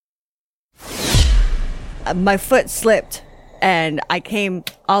my foot slipped and I came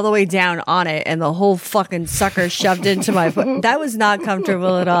all the way down on it and the whole fucking sucker shoved into my foot. That was not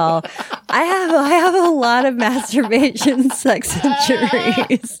comfortable at all. I have a lot of masturbation sex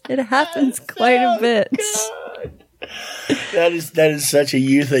injuries. It happens quite a bit. That is such a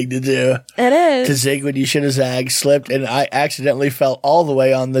you thing to do. It is. To zig when you should have zagged, slipped, and I accidentally fell all the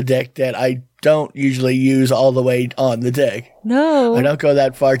way on the dick that I don't usually use all the way on the dick. No. I don't go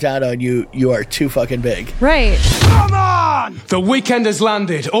that far down on you. You are too fucking big. Right. Come on! The weekend has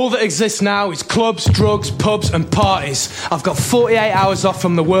landed. All that exists now is clubs, drugs, pubs, and parties. I've got 48 hours off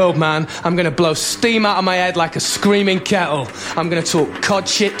from the world, man. I'm gonna blow steam out of my head like a screaming kettle. I'm gonna talk cod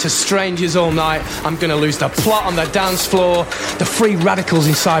shit to strangers all night. I'm gonna lose the plot on the dance floor. The free radicals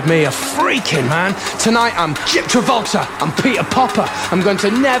inside me are freaking, man. Tonight I'm Chip Travolta. I'm Peter Popper. I'm going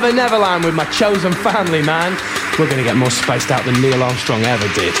to Never Neverland with my chosen family, man. We're gonna get more spaced out than Neil Armstrong ever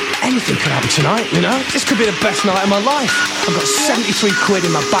did. Anything could happen tonight, you know? This could be the best night of my life. I've got 73 quid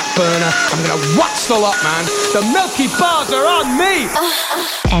in my back burner. I'm gonna wax the lot, man. The Milky Bars are on me!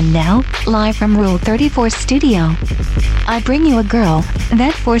 And now, live from Rule 34 Studio, I bring you a girl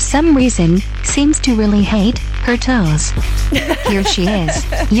that for some reason seems to really hate her toes. Here she is,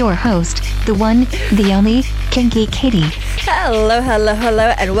 your host, the one, the only, Kinky Katie. Hello,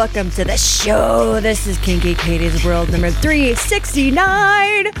 and welcome to the show. This is Kinky Katie's World number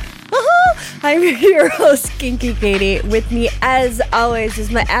 369. I'm your host, Kinky Katie. With me, as always,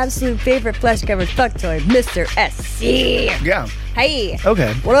 is my absolute favorite flesh-covered fuck toy, Mr. SC. Yeah. Hey.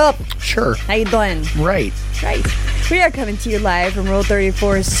 Okay. What up? Sure. How you doing? Right. Right. We are coming to you live from Rule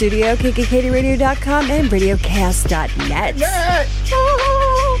 34 Studio, KKKatieRadio.com, and RadioCast.net.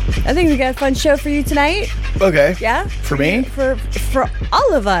 I think we got a fun show for you tonight. Okay. Yeah? For me? For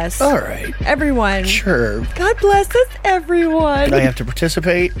all of us. All right. Everyone. Sure. God bless us, everyone. Do I have to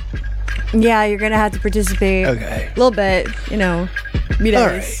participate? Yeah, you're going to have to participate. Okay. A little bit, you know. Meet All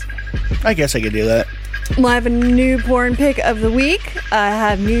us. right. I guess I could do that. Well, I have a new porn pick of the week. I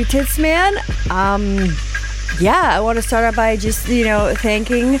have New Tits Man. Yeah, I want to start out by just,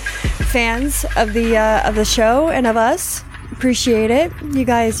 thanking fans of the show and of us. Appreciate it. You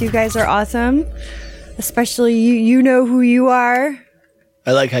guys are awesome. Especially you know who you are.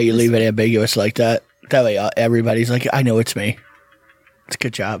 I like how you leave it ambiguous like that. That way everybody's like, I know it's me. It's a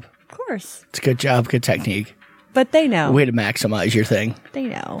good job. Of course. It's a good job, good technique. But they know. Way to maximize your thing. They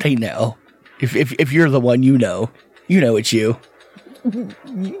know. They know. If you're the one you know it's you.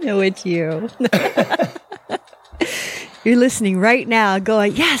 You know it's you. You're listening right now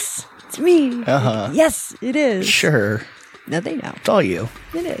going, yes, it's me. Uh-huh. Yes, it is. Sure. No, they know. It's all you.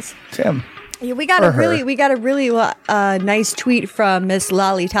 It is. It's him. Yeah, we got a really nice tweet from Miss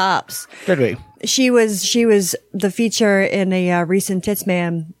Lolly Tops. Did we? She was the feature in a recent Tits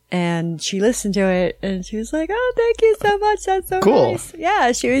Man, and she listened to it, and she was like, "Oh, thank you so much. That's so cool." Nice."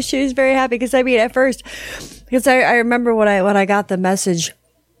 Yeah, she was very happy because at first, because I remember when I got the message,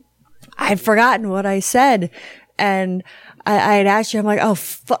 I'd forgotten what I said, and I had asked you, I'm like, oh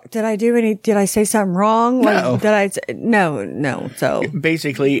fuck, did I say something wrong? No. No. So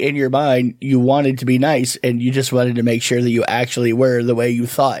basically, in your mind, you wanted to be nice, and you just wanted to make sure that you actually were the way you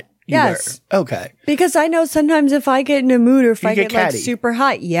thought. Yes. Okay. Because I know sometimes if I get in a mood or if I get like catty. super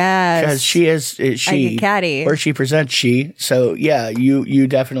hot, yes. Because she, I get catty. or she presents she. So yeah, you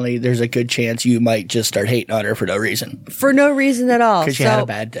definitely, there's a good chance you might just start hating on her for no reason. For no reason at all. Because you had a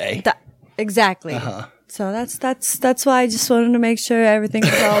bad day. Exactly. Uh-huh. So that's why I just wanted to make sure everything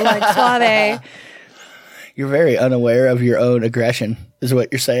was all like suave. You're very unaware of your own aggression, is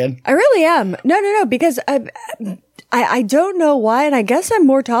what you're saying. I really am. No, because I don't know why, and I guess I'm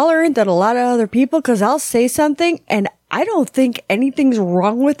more tolerant than a lot of other people because I'll say something and I don't think anything's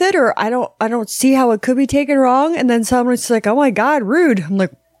wrong with it, or I don't see how it could be taken wrong, and then someone's like, "Oh my God, rude." I'm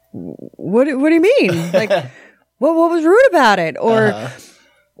like, "What do you mean? Like, what was rude about it?" Or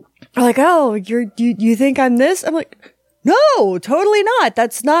like, "Oh, you think I'm this?" I'm like, "No, totally not.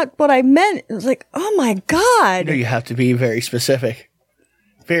 That's not what I meant." It's like, "Oh my God." You have to be very specific,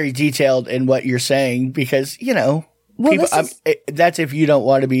 very detailed in what you're saying because, people, that's if you don't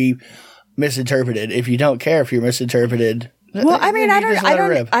want to be misinterpreted. If you don't care if you're misinterpreted. Well, I mean,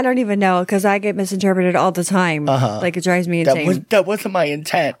 I don't even know because I get misinterpreted all the time. Like it drives me insane. That wasn't my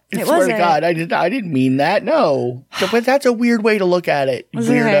intent. I swear wasn't. to God, I didn't mean that. No, but that's a weird way to look at it.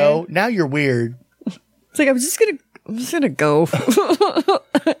 Weirdo. Okay. Now you're weird. It's like I'm just gonna go.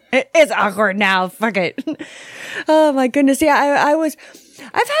 It's awkward now. Fuck it. Oh my goodness. Yeah,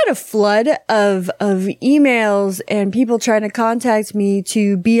 I've had a flood of emails and people trying to contact me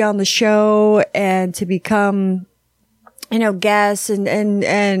to be on the show and to become guests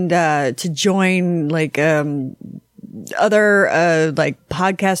and to join like other like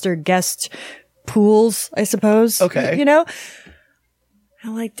podcaster guest pools, I suppose. Okay.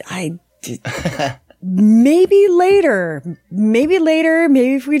 I'm like, maybe later, maybe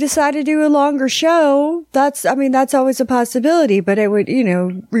if we decide to do a longer show, that's always a possibility, but it would,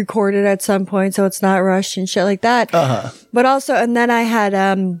 record it at some point so it's not rushed and shit like that. But also, and then I had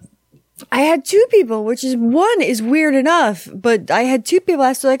two people, which is one is weird enough, but I had two people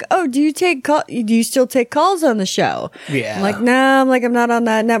ask like, oh, do you still take calls on the show? Yeah. I'm like, no, I'm not on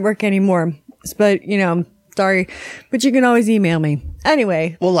that network anymore. But, sorry, but you can always email me.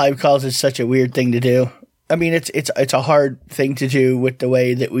 Anyway. Well, live calls is such a weird thing to do. I mean, it's a hard thing to do with the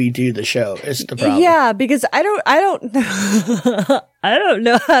way that we do the show is the problem. Yeah, because I don't I don't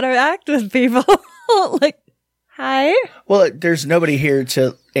know how to act with people. Like, hi. Well, there's nobody here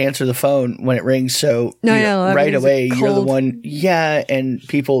to answer the phone when it rings, so no, right away you're the one. Yeah, and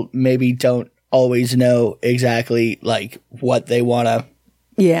people maybe don't always know exactly like what they want to.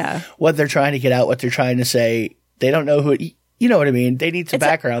 Yeah. What they're trying to get out, what they're trying to say. They don't know who. You know what I mean? They need some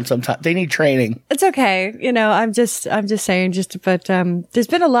background sometimes. They need training. It's okay. I'm just saying but there's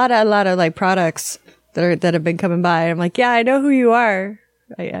been a lot of like products that have been coming by. I'm like, yeah, I know who you are.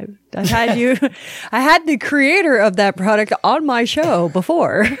 I had you, I had the creator of that product on my show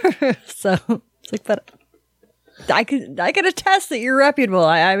before. So it's like, but I could attest that you're reputable.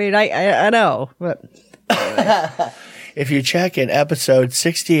 I mean, I know, but anyway. If you check in episode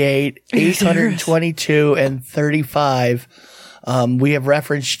 68, 822, and 35, we have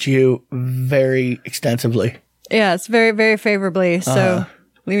referenced you very extensively. Yes, very, very favorably. So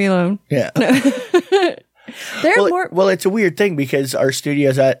leave me alone. Yeah. Well, it's a weird thing because our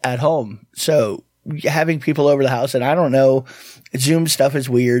studio's at home. So having people over the house, and I don't know, Zoom stuff is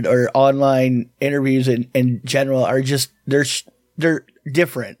weird, or online interviews in general are just, they're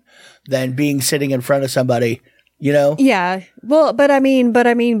different than being sitting in front of somebody. Yeah. Well, but I mean,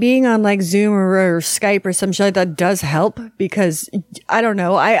 being on like Zoom or Skype or some shit like that does help because I don't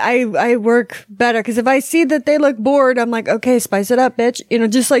know. I work better because if I see that they look bored, I'm like, okay, spice it up, bitch.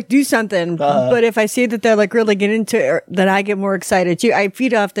 Just like do something. But if I see that they're like really getting into it, then I get more excited too. I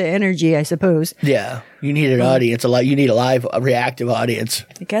feed off the energy, I suppose. Yeah. You need an audience. You need a reactive audience.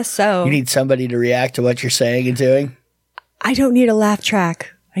 I guess so. You need somebody to react to what you're saying and doing. I don't need a laugh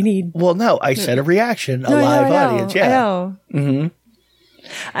track. Well, no, I said a reaction, live audience. Yeah. I know. Mm-hmm.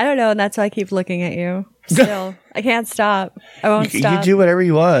 I don't know. And that's why I keep looking at you. Still, I can't stop. I won't stop. You do whatever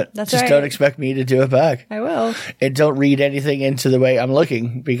you want. That's Just right. Don't expect me to do it back. I will. And don't read anything into the way I'm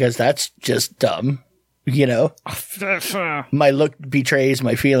looking because that's just dumb. My look betrays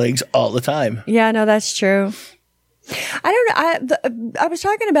my feelings all the time. Yeah, no, that's true. I don't know. I was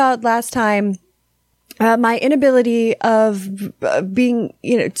talking about last time. My inability of being,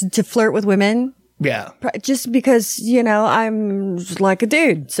 to flirt with women. Yeah. Just because, I'm like a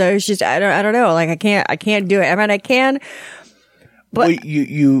dude. So it's just, I don't know. Like I can't do it. I mean, I can, but well,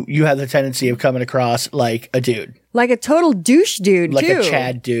 you have the tendency of coming across like a dude. Like a total douche dude, like too. a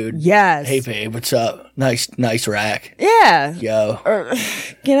Chad dude. Yes. Hey babe, what's up? Nice rack. Yeah. Yo. Or,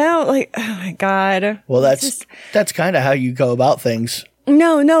 like, oh my God. Well, that's kind of how you go about things.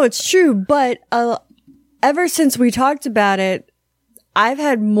 No, it's true. But, ever since we talked about it, I've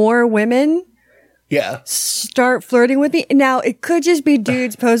had more women start flirting with me. Now, it could just be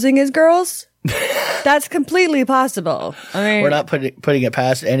dudes posing as girls. That's completely possible. I mean, we're not putting it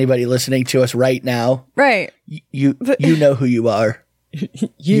past anybody listening to us right now. Right. You know who you are.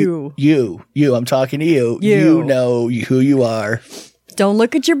 You. I'm talking to you. You know who you are. Don't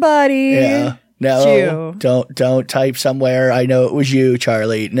look at your body. Yeah. No, don't type somewhere. I know it was you,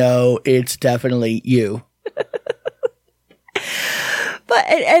 Charlie. No, it's definitely you. But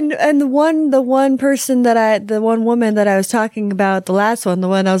and the one woman that I was talking about, the last one, the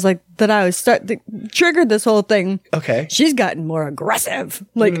one I was like that triggered this whole thing. Okay, she's gotten more aggressive.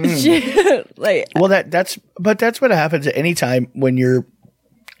 Like well, that's what happens at any time when you're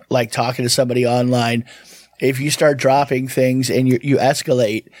like talking to somebody online. If you start dropping things and you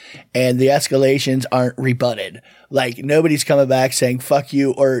escalate and the escalations aren't rebutted, like nobody's coming back saying fuck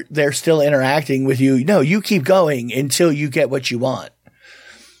you or they're still interacting with you. No, you keep going until you get what you want.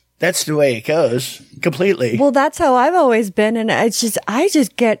 That's the way it goes completely. Well, that's how I've always been. And I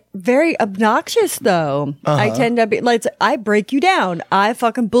just get very obnoxious though. I tend to be like, I break you down. I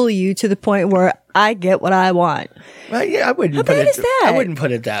fucking bully you to the point where I get what I want. Well, yeah, I wouldn't How put bad is that? I wouldn't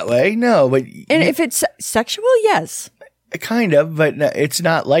put it that way. No, but and if it's sexual, yes. Kind of, but no, it's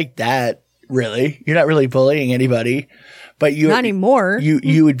not like that really. You're not really bullying anybody, but not anymore.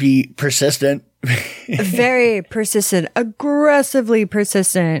 You would be persistent Very persistent, aggressively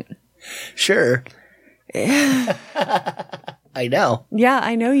persistent. Sure. I know. Yeah,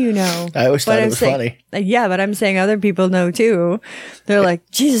 I know you know. I always thought it was funny. Yeah, but I'm saying other people know too. They're like,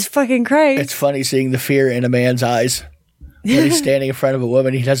 Jesus fucking Christ. It's funny seeing the fear in a man's eyes when he's standing in front of a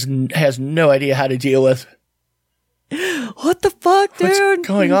woman he has no idea how to deal with. What the fuck, dude? What's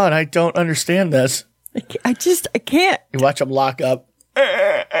going on? I don't understand this. I can't. You watch them lock up.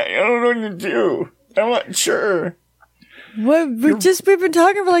 I don't know what to do. I'm not sure. What we've been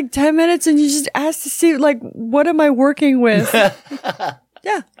talking for like 10 minutes and you just asked to see like what am I working with?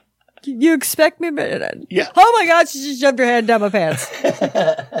 Yeah. You expect me yeah. Oh my god, she just shoved her hand down my pants.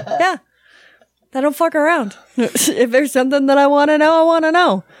 Yeah. I don't fuck around. If there's something that I want to know, I want to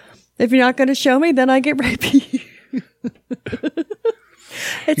know. If you're not going to show me, then I get rapey.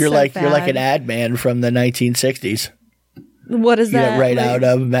 You're like an ad man from the 1960s. What is that? Right out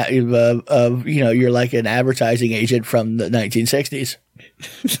of you're like an advertising agent from the 1960s.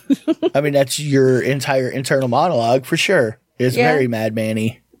 I mean, that's your entire internal monologue for sure. It's very Mad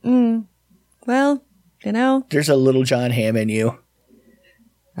Man-y. Well, there's a little John Hamm in you.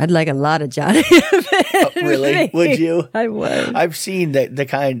 I'd like a lot of John Hamm. Really? Would you? I would. I've seen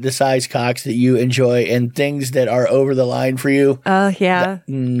the size cocks that you enjoy and things that are over the line for you. Oh yeah.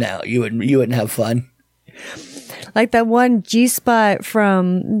 No, you wouldn't have fun. Like that one G-Spot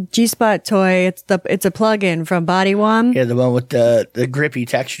from G-Spot toy. It's a plug-in from Body One. Yeah, the one with the grippy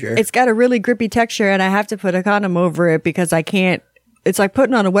texture. It's got a really grippy texture, and I have to put a condom over it because I can't. It's like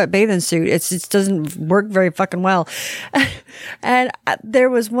putting on a wet bathing suit. It doesn't work very fucking well. And there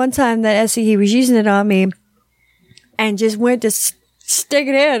was one time that he was using it on me, and just went to stick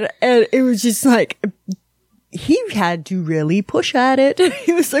it in, and it was just like. He had to really push at it.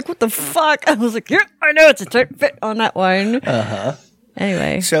 He was like, what the fuck? I was like, yeah, I know it's a tight fit on that one. Uh-huh.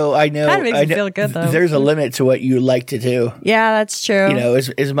 Anyway. So I know. Kind of makes me feel good, though. There's a limit to what you like to do. Yeah, that's true.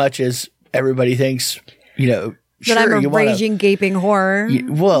 As much as everybody thinks, that I'm a raging, gaping whore.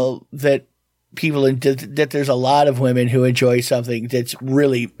 Well, that people, that there's a lot of women who enjoy something that's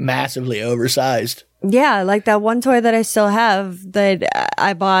really massively oversized. Yeah, like that one toy that I still have that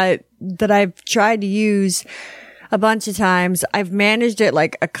I bought that I've tried to use a bunch of times. I've managed it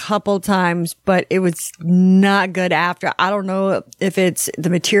like a couple times, but it was not good after. I don't know if it's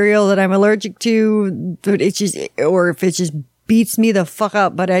the material that I'm allergic to, but or if it just beats me the fuck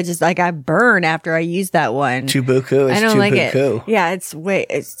up, but I burn after I use that one. Too buku. I don't like it. Yeah,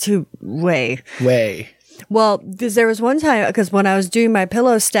 it's too way. Well, there was one time, because when I was doing my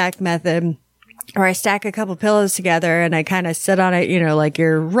pillow stack method, or I stack a couple pillows together and I kind of sit on it, like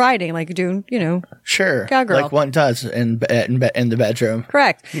you're riding, like you're doing, Sure. Cowgirl. Like one does in the bedroom.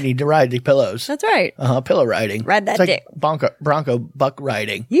 Correct. You need to ride the pillows. That's right. Pillow riding. Ride that it's dick. Like bronco buck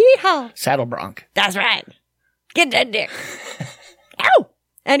riding. Yeehaw. Saddle bronc. That's right. Get that dick. Ow.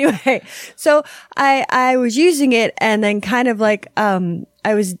 Anyway, so I was using it and then kind of like, I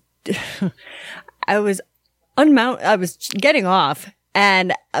was getting off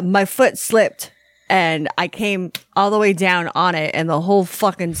and my foot slipped and I came all the way down on it and the whole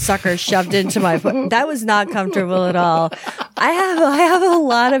fucking sucker shoved into my foot. That was not comfortable at all. I have a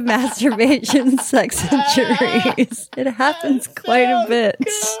lot of masturbation sex injuries. It happens quite a bit.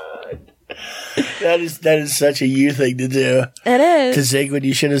 That is such a you thing to do. It is. To zig when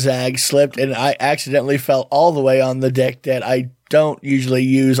you should have zagged, slipped, and I accidentally fell all the way on the dick that I don't usually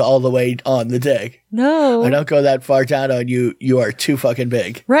use all the way on the dick. No. I don't go that far down on you. You are too fucking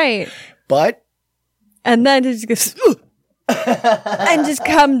big. Right. But. And then it just goes, and just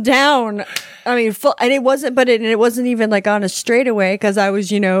come down. I mean, full, and it wasn't even like on a straightaway because I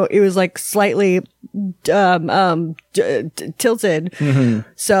was, it was like slightly, tilted. Mm-hmm.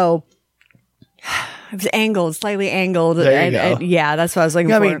 So. It was angled, slightly angled. There you go. And yeah, that's what I was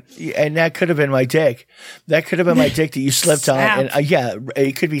looking for. I mean, and that could have been my dick. That could have been my dick that you slipped on. And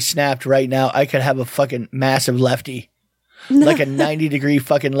it could be snapped right now. I could have a fucking massive lefty. Like a 90-degree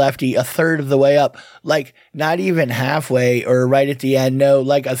fucking lefty, a third of the way up. Like, not even halfway or right at the end. No,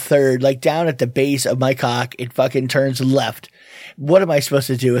 like a third. Like, down at the base of my cock, it fucking turns left. What am I supposed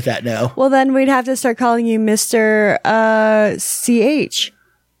to do with that now? Well, then we'd have to start calling you Mr. CH.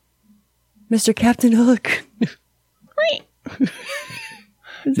 Mr. Captain Hook.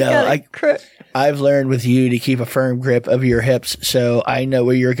 No, I've learned with you to keep a firm grip of your hips, so I know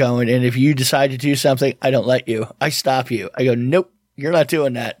where you're going. And if you decide to do something, I don't let you. I stop you. I go, nope, you're not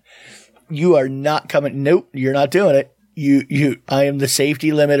doing that. You are not coming. Nope, you're not doing it. I am the safety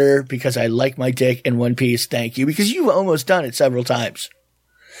limiter because I like my dick in one piece. Thank you. Because you've almost done it several times.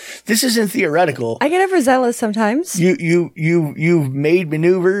 This isn't theoretical. I get overzealous sometimes. You've made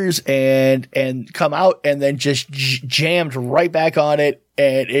maneuvers and come out and then just jammed right back on it,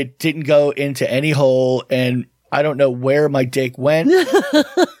 and it didn't go into any hole, and I don't know where my dick went,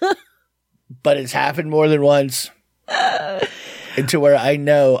 but it's happened more than once. And to where I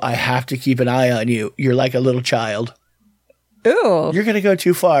know I have to keep an eye on you. You're like a little child. Ooh. You're going to go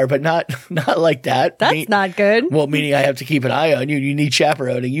too far, but not like that. That's not good. Well, meaning I have to keep an eye on you. You need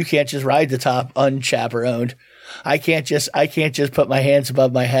chaperoning. You can't just ride the top unchaperoned. I can't just put my hands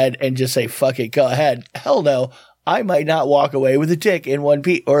above my head and just say, fuck it, go ahead. Hell no. I might not walk away with a dick in one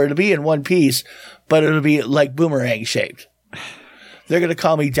piece, or it'll be in one piece, but it'll be like boomerang shaped. They're going to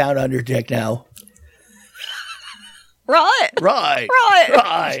call me down under dick now. Right.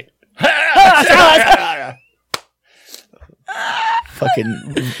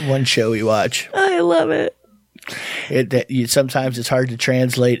 Fucking one show we watch. I love it. Sometimes it's hard to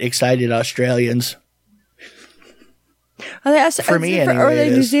translate excited Australians. For me, anyway. Or are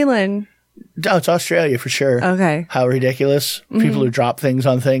they New Zealand? No, it's Australia for sure. Okay. How ridiculous. People who drop things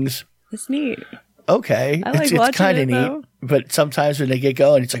on things. It's neat. Okay. It's kind of neat. Though. But sometimes when they get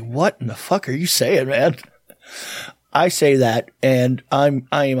going, it's like, what in the fuck are you saying, man? I say that, and I am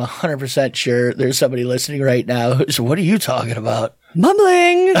 100% sure there's somebody listening right now who's, what are you talking about?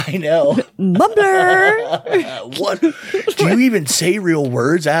 Mumbling. I know. Mumbler. What? Do you even say real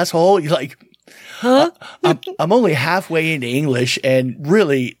words, asshole? You're like, huh? I'm only halfway into English, and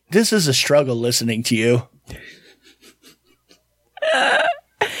really, this is a struggle listening to you.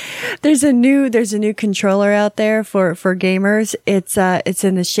 There's a new controller out there for gamers. It's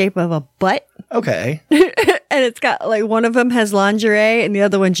in the shape of a butt. Okay. And it's got like one of them has lingerie and the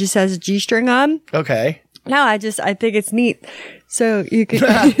other one just has a G-string on. Okay. No, I think it's neat. So you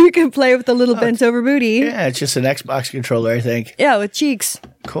can play with the little bent over booty. Yeah, it's just an Xbox controller, I think. Yeah, with cheeks.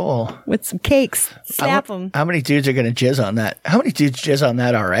 Cool. With some cakes. Snap them. How many dudes are going to jizz on that? How many dudes jizz on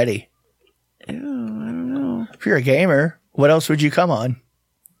that already? Oh, I don't know. If you're a gamer, what else would you come on?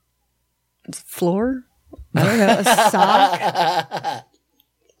 Floor? I don't know. A sock?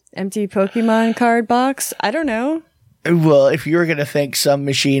 Empty Pokemon card box? I don't know. Well, if you were going to think some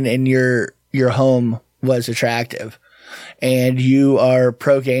machine in your home was attractive and you are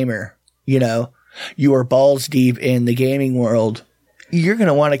pro gamer, you are balls deep in the gaming world, you're going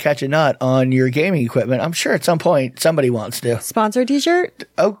to want to catch a nut on your gaming equipment. I'm sure at some point somebody wants to. Sponsor t-shirt?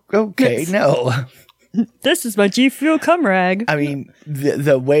 Oh, okay. No. This is my G Fuel cum rag. I mean,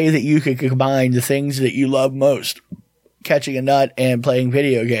 the way that you could combine the things that you love most, catching a nut and playing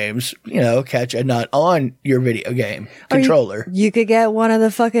video games, catch a nut on your video game controller. You could get one of the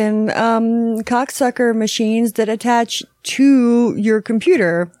fucking cocksucker machines that attach to your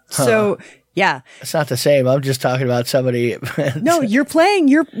computer. Huh. So, yeah. It's not the same. I'm just talking about somebody. No, you're playing,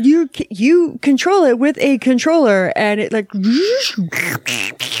 you control it with a controller and it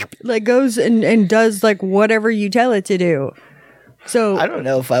like goes and does like whatever you tell it to do. So I don't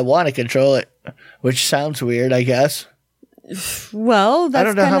know if I want to control it, which sounds weird, I guess. Well, that's I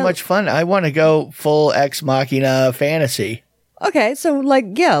don't know how much fun. I want to go full Ex Machina fantasy. Okay, so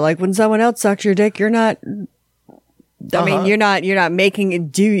like when someone else sucks your dick, you're not. I mean, you're not making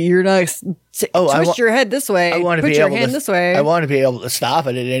it do. You're not. Twist your head this way. I want to put be your able hand to, this way. I want to be able to stop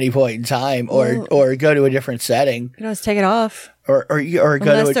it at any point in time, or go to a different setting. You know, just take it off, or go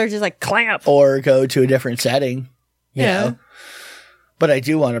unless to they're just like clamp, or go to a different setting. You know? But I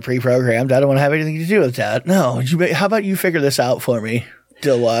do want it pre-programmed. I don't want to have anything to do with that. No. How about you figure this out for me,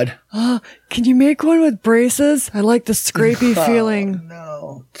 Dilwad? Can you make one with braces? I like the scrapey feeling.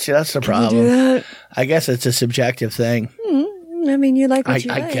 No. See, that's the problem. Can you do that? I guess it's a subjective thing. I mean, you like what you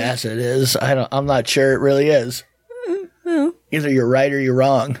like. I guess it is. I'm not sure it really is. Either you're right or you're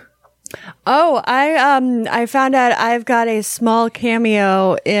wrong. Oh, I found out I've got a small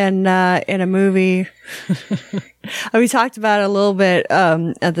cameo in a movie. We talked about it a little bit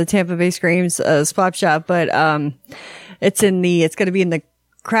at the Tampa Bay Screams swap shop, but it's going to be in the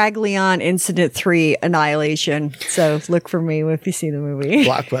Craig Leon Incident 3 Annihilation. So look for me if you see the movie.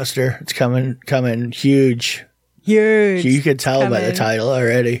 Blockbuster. It's coming huge. Huge. You could tell by the title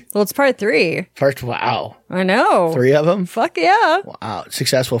already. Well, it's part 3. Wow. I know. 3 of them? Fuck yeah. Wow.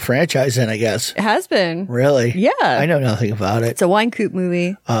 Successful franchise then, I guess. It has been. Really? Yeah. I know nothing about it. It's a Wynkoop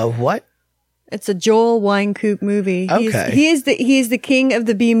movie. What? It's a Joel Wynkoop movie. Okay. He is the king of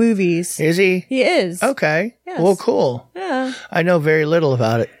the B movies. Is he? He is. Okay. Yes. Well, cool. Yeah. I know very little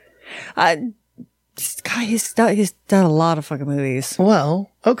about it. He's done a lot of fucking movies.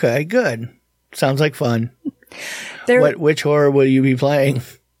 Well, okay, good. Sounds like fun. Which horror will you be playing?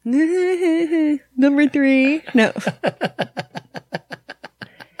 Number 3. No.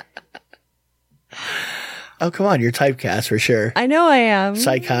 Oh, come on. You're typecast for sure. I know I am.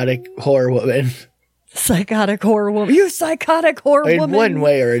 Psychotic horror woman. Psychotic horror woman. You psychotic horror In woman. one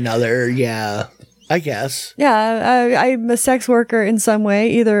way or another, yeah. I guess. Yeah, I'm a sex worker in some way,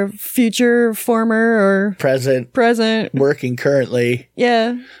 either future, former, or Present. Working currently.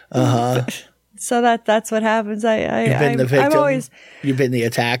 Yeah. Uh-huh. So that's what happens. You've been the victim. I'm always, You've been the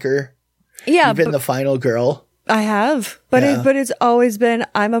attacker. yeah, You've been the final girl. I have, but Yeah. it's always been,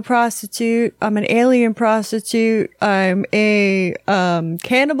 I'm a prostitute. I'm an alien prostitute. I'm a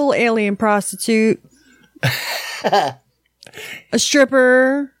cannibal alien prostitute. A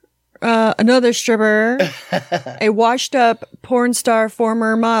stripper. Another stripper, a washed up porn star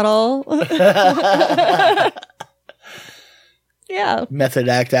former model. Yeah. Method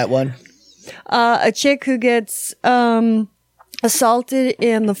act, that one. A chick who gets assaulted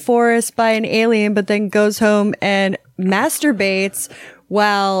in the forest by an alien, but then goes home and masturbates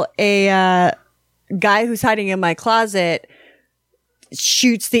while a guy who's hiding in my closet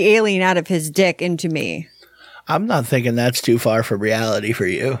shoots the alien out of his dick into me. I'm not thinking that's too far from reality for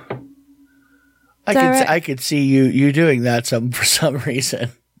you. Right? I could see you doing that for some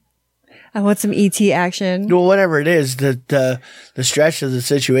reason. I want some ET action. Well, whatever it is, the stretch of the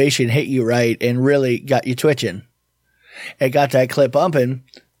situation hit you right and really got you twitching. It got that clip bumping,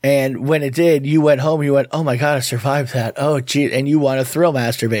 and when it did, you went home. You went, "Oh my god, I survived that!" Oh, gee, and you want to thrill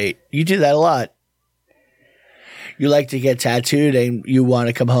masturbate. You do that a lot. You like to get tattooed, and you want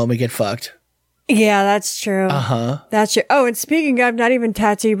to come home and get fucked. Yeah, that's true. That's true. Oh, and speaking of, not even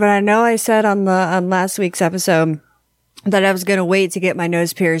tattooed, but I know I said on last week's episode that I was going to wait to get my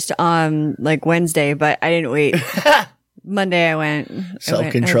nose pierced on like Wednesday, but I didn't wait. Monday I went.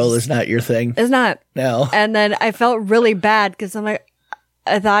 Self-control is not your thing. It's not. No. And then I felt really bad because I'm like,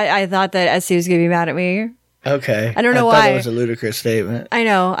 I thought that Essie was going to be mad at me. Okay. I don't know I thought why. it was a ludicrous statement. I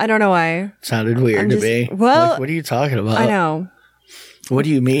know. I don't know why. Sounded weird to me. Well, like, what are you talking about? I know. What do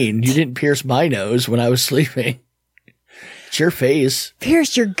you mean? You didn't pierce my nose when I was sleeping. It's your face.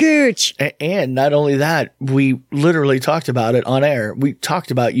 Pierced your gooch. And not only that, we literally talked about it on air. We talked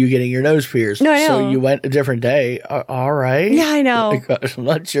about you getting your nose pierced. No, I know. So you went a different day. All right. Yeah, I know. Like, I'm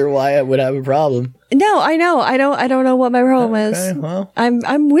not sure why I would have a problem. No, I know. I don't know what my problem is. Okay, well,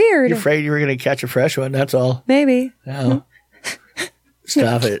 I'm weird. you're afraid you were going to catch a fresh one. That's all. Maybe. No.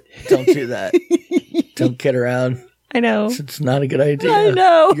 Stop it. Don't do that. Don't kid around. I know. It's not a good idea. I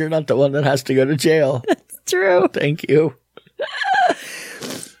know. You're not the one that has to go to jail. It's true. Thank you.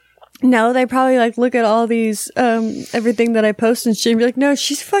 No, they probably like look at all these everything that I post and shit and be like, no,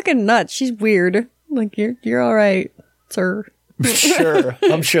 she's fucking nuts. She's weird. Like you're all right, sir. Sure.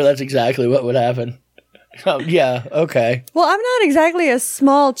 I'm sure that's exactly what would happen. Oh, yeah. Okay. Well, I'm not exactly a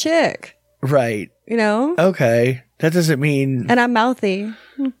small chick, Right. you know? Okay. That doesn't mean. And I'm mouthy.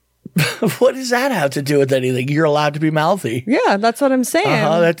 What does that have to do with anything? You're allowed to be mouthy. Yeah, that's what I'm saying.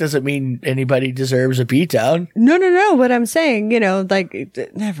 That doesn't mean anybody deserves a beatdown. No. What I'm saying, you know, like,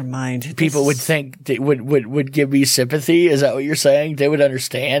 never mind. People would think they would give me sympathy. Is that what you're saying? They would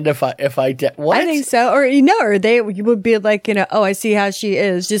understand if I did. What? I think so. Or, you know, or they would be like, you know, oh, I see how she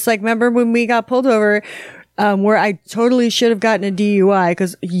is. Just like, remember when we got pulled over, where I totally should have gotten a DUI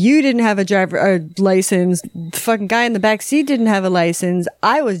because you didn't have a license. The fucking guy in the back seat didn't have a license.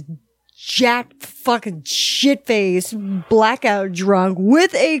 I was jacked fucking shit-faced, blackout drunk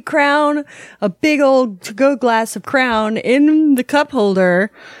with a Crown, a big old to-go glass of Crown in the cup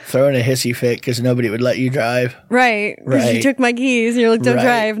holder. Throwing a hissy fit because nobody would let you drive. Right. Because you Right. took my keys and you're like, don't Right.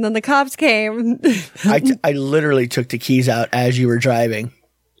 drive. And then the cops came. I literally took the keys out as you were driving.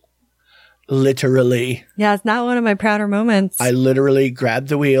 Literally. Yeah, it's not one of my prouder moments. I literally grabbed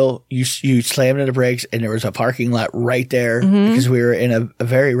the wheel, you slammed into the brakes, and there was a parking lot right there because we were in a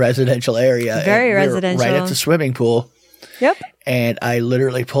very residential area. Mm-hmm. Very and we were residential. right at the swimming pool. Yep. And I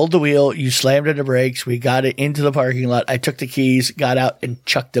literally pulled the wheel, you slammed into the brakes, we got it into the parking lot. I took the keys, got out, and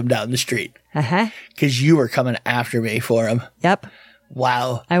chucked them down the street Uh-huh. because you were coming after me for them. Yep.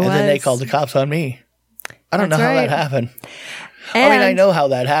 Wow. I and then they was. called the cops on me. I don't That's know how right. that happened. And I mean, I know how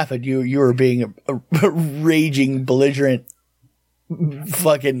that happened. You were being a raging, belligerent,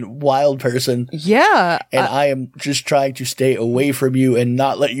 fucking wild person. Yeah. And I am just trying to stay away from you and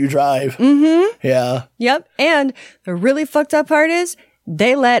not let you drive. Mm-hmm. Yeah. Yep. And the really fucked up part is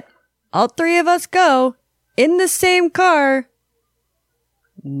they let all three of us go in the same car.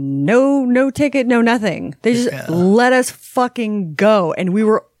 No ticket, no nothing. They just let us fucking go. And we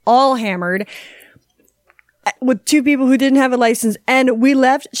were all hammered with two people who didn't have a license. And we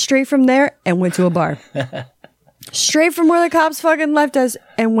left straight from there and went to a bar. Straight from where the cops fucking left us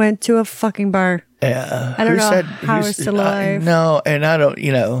and went to a fucking bar. Yeah. I don't know how we're still alive. No, and I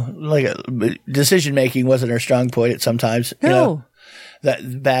don't, decision making wasn't our strong point at sometimes. No. You know,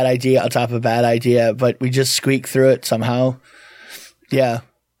 that bad idea on top of bad idea, but we just squeaked through it somehow. Yeah.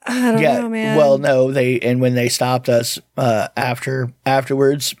 I don't know, man. Well, no, when they stopped us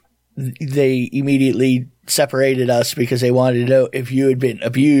afterwards, they immediately separated us because they wanted to know if you had been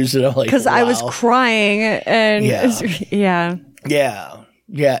abused. And I'm like, because I was crying and yeah.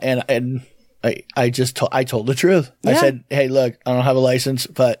 And I just told the truth. I said, hey, look, I don't have a license,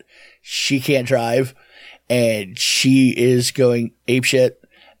 but she can't drive and she is going apeshit.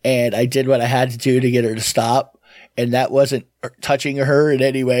 And I did what I had to do to get her to stop. And that wasn't touching her in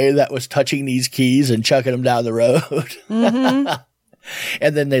any way. That was touching these keys and chucking them down the road. Mm-hmm.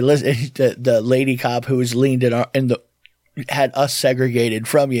 And then they listened. The lady cop who was leaned had us segregated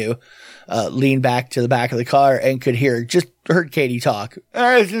from you, leaned back to the back of the car and could heard Katie talk,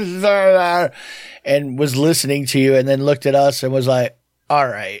 and was listening to you, and then looked at us and was like, "All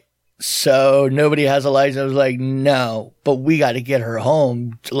right, so nobody has a license." I was like, "No, but we got to get her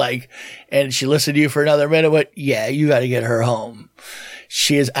home." And she listened to you for another minute. Went, "Yeah, you got to get her home.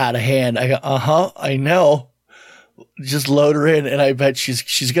 She is out of hand." I go, I know. Just load her in, and I bet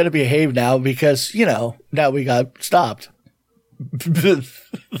she's going to behave now because, now we got stopped.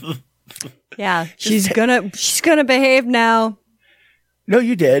 Yeah, she's gonna behave now. No,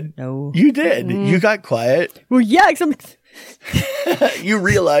 you did. No. You did. You got quiet. Well, yeah, you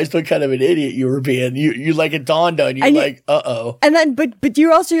realized what kind of an idiot you were being. You like it dawned on you, uh-oh. And then, but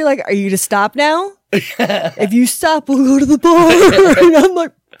you're like, are you to stop now? If you stop, we'll go to the bar. And I'm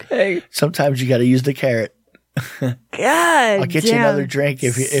like, okay. Sometimes you got to use the carrot. God, I'll get you another drink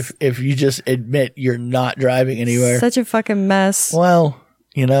if you just admit you're not driving anywhere. Such a fucking mess. Well,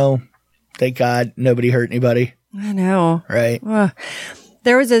 thank God nobody hurt anybody. I know. Right.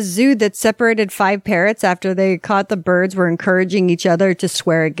 There was a zoo that separated 5 parrots after they caught the birds were encouraging each other to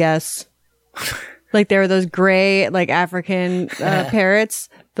swear at guests. Like there were those gray, African parrots,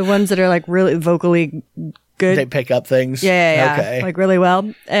 the ones that are really vocally good. They pick up things. Yeah. Okay. Really well.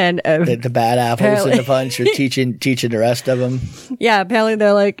 And the bad apples in the bunch are teaching the rest of them. Yeah. Apparently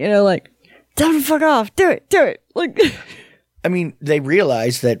they're tell them to fuck off. Do it. I mean, they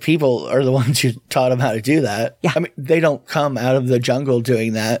realize that people are the ones who taught them how to do that. Yeah. I mean, they don't come out of the jungle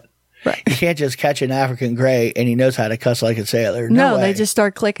doing that. Right. You can't just catch an African gray and he knows how to cuss like a sailor. No way. They just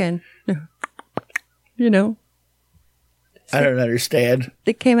start clicking. I don't understand.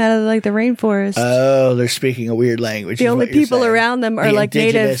 They came out of the rainforest. Oh, they're speaking a weird language. The only people around them are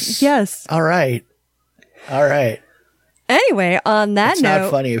native. Yes. All right. Anyway, on that note, it's not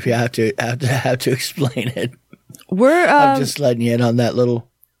funny if you have to explain it. We're I'm just letting you in on that little.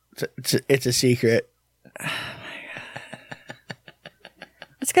 It's a secret. Oh my God.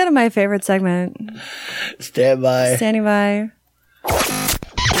 It's kind of my favorite segment. Stand by. Standing by.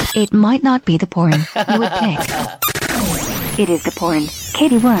 It might not be the porn you would pick. It is the porn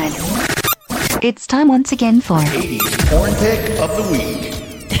Katie would. It's time once again for Katie's porn pick of the week.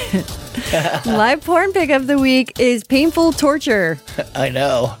 My porn pick of the week is painful torture. I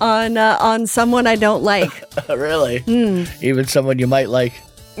know. On someone I don't like. Really? Even someone you might like.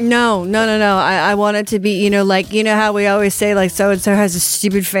 No. I want it to be, how we always say, so-and-so has a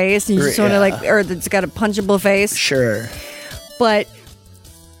stupid face, and you just want to, or it's got a punchable face. Sure. But,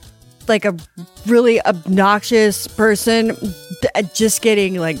 a really obnoxious person just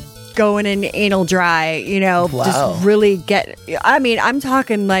getting, going in anal dry, Wow. just really I'm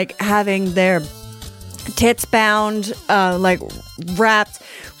talking, having their tits bound, wrapped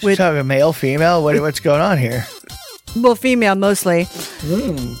with... You're talking male, female? What's going on here? Well, female mostly.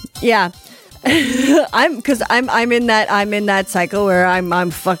 Yeah. I'm in that cycle where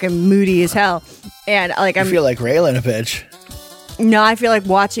I'm fucking moody as hell, and I feel like railing a bitch. No, I feel like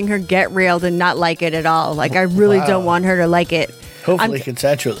watching her get railed and not like it at all. I really don't want her to like it. Hopefully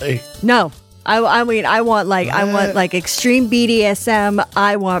consensually. No. I mean, I want extreme BDSM.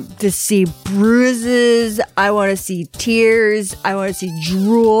 I want to see bruises. I want to see tears. I want to see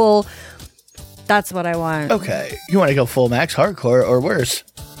drool. That's what I want. Okay. You want to go full Max Hardcore or worse?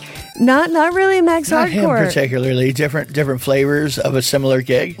 Not really Max Not Hardcore. Him particularly. Different flavors of a similar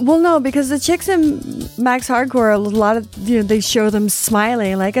gig. Well, no, because the chicks in Max Hardcore, a lot of they show them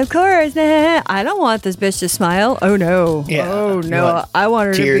smiling. Of course, nah, I don't want this bitch to smile. Oh no. Yeah. Oh no. I want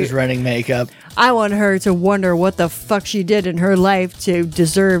her tears to running makeup. I want her to wonder what the fuck she did in her life to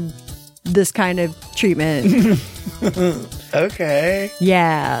deserve this kind of treatment. Okay.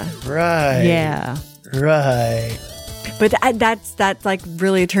 Yeah. Right. Yeah. Right. But that's like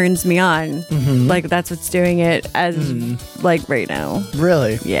really turns me on. Like that's what's doing it as like right now.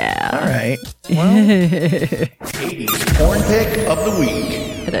 Really? Yeah. All right. Well, Katie's porn pick of the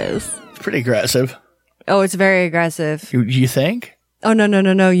week. It is. It's pretty aggressive. Oh, it's very aggressive. You think? Oh, no.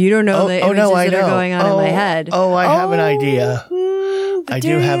 You don't know the images I that know. are going on in my head. Oh, I have an idea. I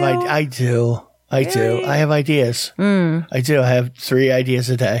do have. I do. I have ideas. I do. I have 3 ideas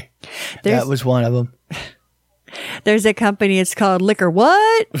a day. That was one of them. There's a company. It's called Liquor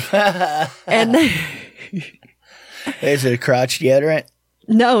What? And Is it a crotch deodorant?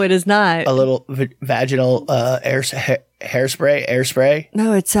 no, it is not. A little vaginal hair spray?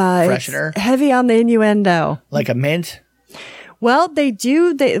 No, it's Freshener? It's heavy on the innuendo. Like a mint? Well,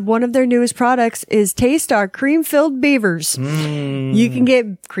 one of their newest products is Taystar cream-filled beavers. You can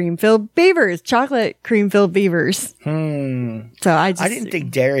get cream-filled beavers, chocolate cream-filled beavers. So I didn't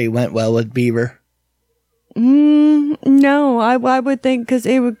think dairy went well with beaver. No, I would think because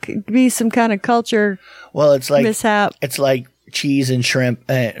it would be some kind of culture Well, it's like mishap. It's like cheese and shrimp,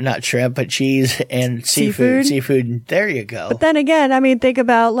 not shrimp, but cheese and seafood. Seafood. There you go. But then again, I mean, think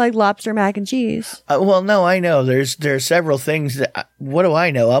about like lobster mac and cheese. Well, no, I know. There's several things that. What do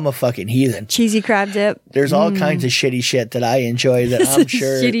I know? I'm a fucking heathen. Cheesy crab dip. There's all kinds of shitty shit that I enjoy that I'm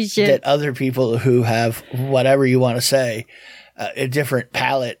sure Shitty shit. that other people who have whatever you want to say, a different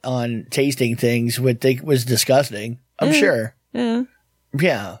palate on tasting things would think was disgusting. I'm sure. Yeah.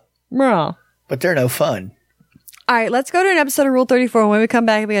 Yeah. Raw. But they're no fun. All right, let's go to an episode of Rule 34. When we come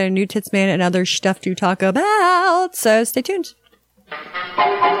back, we got a new Tits Man and other stuff to talk about. So stay tuned.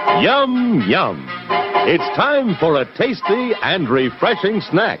 Yum, yum. It's time for a tasty and refreshing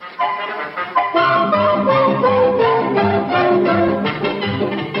snack.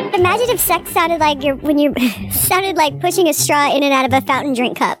 Imagine if sex sounded like sounded like pushing a straw in and out of a fountain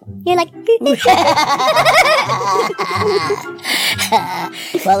drink cup. You're like,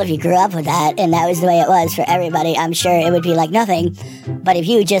 well, if you grew up with that and that was the way it was for everybody, I'm sure it would be like nothing. But if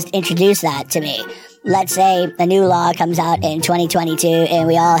you just introduce that to me, let's say a new law comes out in 2022 and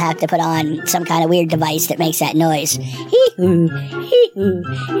we all have to put on some kind of weird device that makes that noise.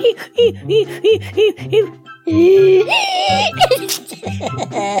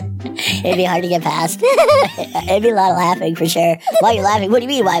 It'd be hard to get past. It'd be a lot of laughing for sure. Why are you laughing? What do you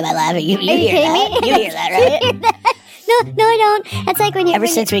mean, why am I laughing? You hear kidding that? me? You hear that, right? no, I don't. That's like when you. Ever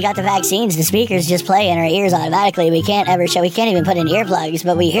since we got the vaccines, the speakers just play in our ears automatically. We can't even put in earplugs,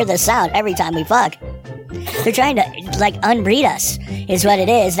 but we hear the sound every time we fuck. They're trying to, like, unbreed us, is what it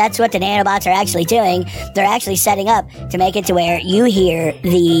is. That's what the nanobots are actually doing. They're actually setting up to make it to where you hear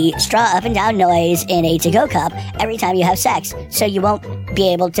the straw up and down noise in a to-go cup every time you have sex, so you won't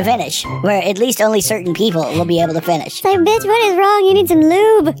be able to finish. Where at least only certain people will be able to finish. It's like, bitch, what is wrong? You need some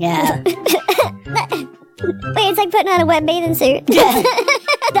lube. Yeah. Wait, it's like putting on a wet bathing suit.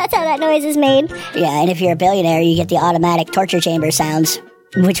 That's how that noise is made. Yeah, and if you're a billionaire, you get the automatic torture chamber sounds,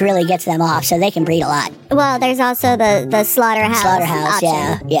 which really gets them off, so they can breed a lot. Well, there's also the slaughterhouse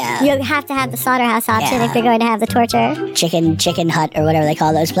option. yeah. You have to have the slaughterhouse option Yeah. if you're going to have the torture. Chicken hut, or whatever they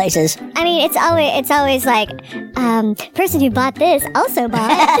call those places. I mean, it's always like, person who bought this also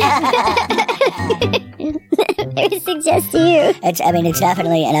bought. They would suggest to you. It's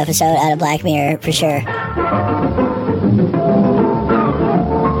definitely an episode out of Black Mirror, for sure.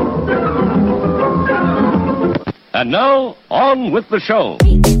 And now, on with the show.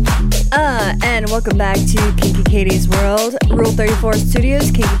 And welcome back to Kinky Katie's World, Rule 34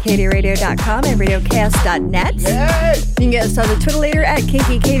 Studios, KinkyKatieRadio.com, and RadioCast.net. You can get us on the Twitter later at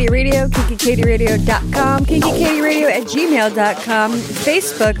Kinky Katie Radio, KinkyKatieRadio.com, KinkyKatieRadio@gmail.com,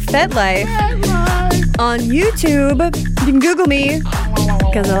 Facebook, FedLife. On YouTube, you can Google me,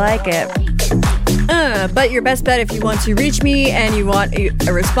 because I like it. But your best bet if you want to reach me and you want a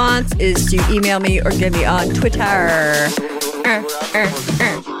response is to email me or get me on Twitter.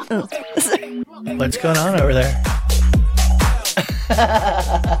 What's going on over there?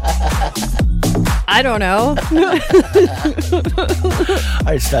 I don't know.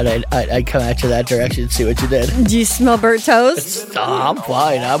 I just thought I'd come at you that direction and see what you did. Do you smell burnt toast? I'm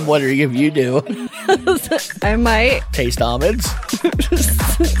fine. I'm wondering if you do. I might. Taste almonds?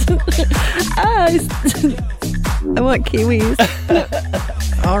 I want kiwis.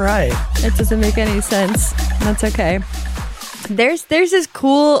 All right. It doesn't make any sense. That's okay. There's this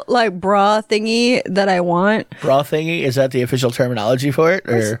cool like bra thingy that I want. Bra thingy? Is that the official terminology for it?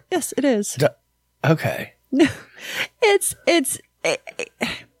 Or Yes, it is. okay. It's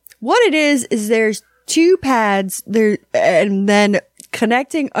what it is there's two pads there, and then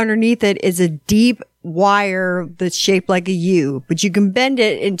connecting underneath it is a deep wire that's shaped like a U, but you can bend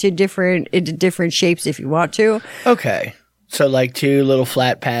it into different shapes if you want to. Okay. So like two little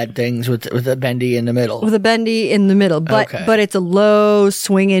flat pad things with a bendy in the middle. With a bendy in the middle, but it's a low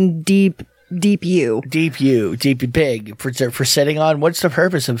swinging deep U. Deep big for sitting on. What's the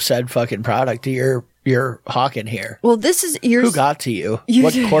purpose of said fucking product that you're hawking here? Well, this is who got to you?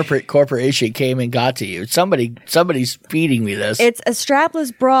 What corporation came and got to you? Somebody's feeding me this. It's a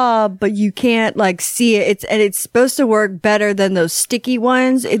strapless bra, but you can't like see it. It's supposed to work better than those sticky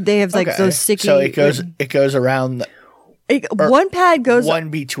ones. They have like those sticky. So it goes around. One pad goes one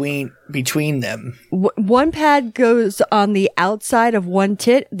between them. One pad goes on the outside of one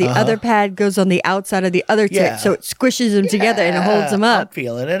tit. The other pad goes on the outside of the other tit. Yeah. So it squishes them together and it holds them up. I'm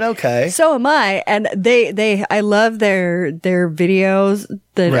feeling it. Okay. So am I. And I love their videos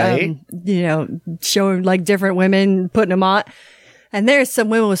that, showing like different women putting them on. And there's some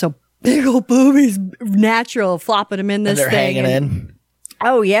women with some big old boobies, natural, flopping them in this and they're thing. hanging in.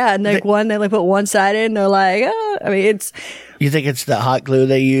 Oh yeah, and they like put one side in. They're like, it's. You think it's the hot glue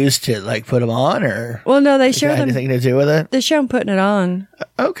they use to like put them on, or? Well, no, they show them anything to do with it. They show them putting it on.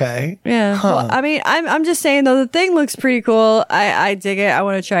 Okay. Yeah. Huh. Well, I mean, I'm just saying though, the thing looks pretty cool. I dig it. I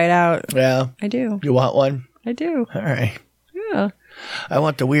want to try it out. Yeah. I do. You want one? I do. All right. Yeah. I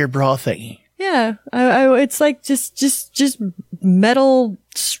want the weird bra thingy. Yeah. It's like just metal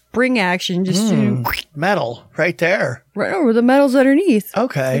spring action. Just metal right there. Right over the metal's underneath.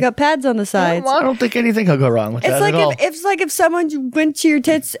 Okay. You got pads on the sides. Well, I don't think anything could go wrong with that like at all. It's like if someone went to your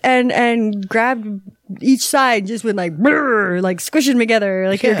tits and grabbed each side, just went like brrr, like squishing them together,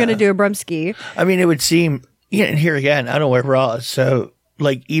 like you're gonna do a brumski. I mean, it would seem. Yeah, and here again, I don't wear bras, so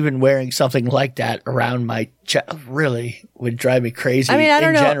like even wearing something like that around my chest really would drive me crazy. I mean, I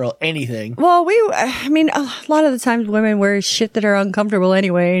don't know. In general, anything. Well, a lot of the times women wear shit that are uncomfortable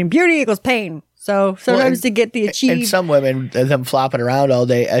anyway, and beauty equals pain. So sometimes to get the achieved. And some women, them flopping around all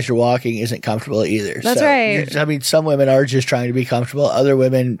day as you're walking isn't comfortable either. That's right. I mean, some women are just trying to be comfortable. Other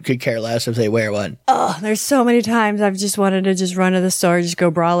women could care less if they wear one. Oh, there's so many times I've just wanted to just run to the store, just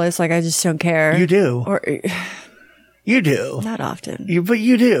go braless. Like, I just don't care. You do. Or you do. Not often. But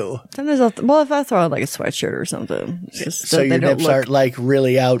you do. Sometimes if I throw on like a sweatshirt or something. Just so your nips aren't like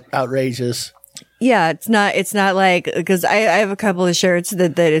really outrageous. Yeah, it's not like, because I have a couple of shirts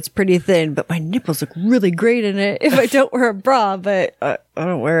that it's pretty thin, but my nipples look really great in it if I don't wear a bra, but I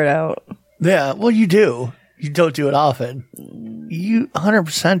don't wear it out. Yeah, well, you do. You don't do it often. You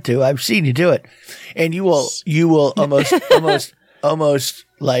 100% do. I've seen you do it. And you will almost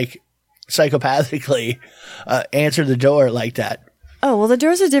like psychopathically answer the door like that. Oh, well, the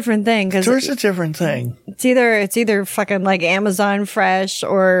door's a different thing. Door's a different thing. It's either fucking like Amazon Fresh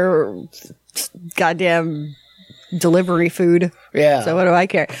or goddamn delivery food. Yeah. So what do I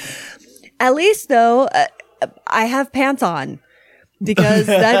care? At least though, I have pants on because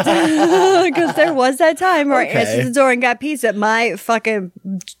because there was that time where I answered the door and got pizza. My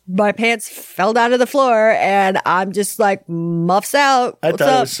pants fell down to the floor and I'm just like muffs out. I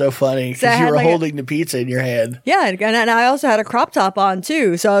thought it was so funny because you were holding the pizza in your hand. Yeah, and I also had a crop top on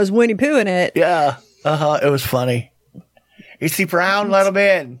too, so I was Winnie Poohing it. Yeah. It was funny. You see Brown, let him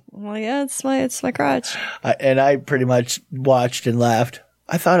in. Well, yeah, it's my crotch. And I pretty much watched and laughed.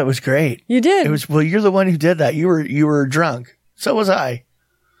 I thought it was great. You did. It was. Well, you're the one who did that. You were drunk. So was I.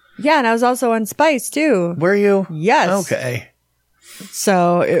 Yeah, and I was also on Spice too. Were you? Yes. Okay.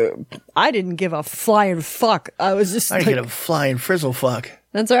 So I didn't give a flying fuck. I was just. I didn't get a flying frizzle fuck.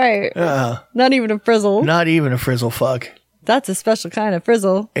 That's right. Not even a frizzle. Not even a frizzle fuck. That's a special kind of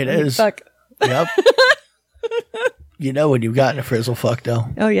frizzle. It is. Fuck. Yep. You know when you've gotten a frizzle fuck, though.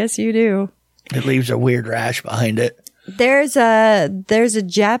 Oh, yes, you do. It leaves a weird rash behind it. There's a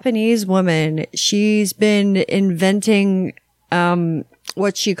Japanese woman. She's been inventing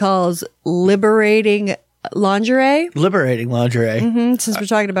what she calls liberating lingerie. Liberating lingerie. Mm-hmm, since we're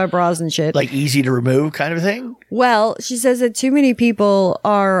talking about bras and shit. Like easy to remove kind of thing? Well, she says that too many people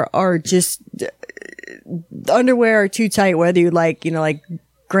are just underwear are too tight, whether you like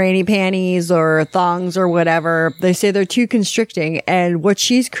granny panties or thongs or whatever. They say they're too constricting. And what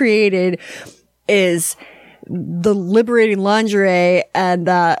she's created is the liberating lingerie. And,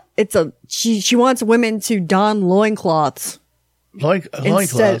 she wants women to don loincloths. Loincloths?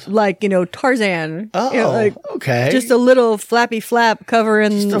 Instead, Tarzan. Oh, okay. Just a little flappy flap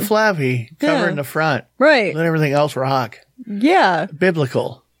covering. Just a flappy covering the front. Right. Let everything else rock. Yeah.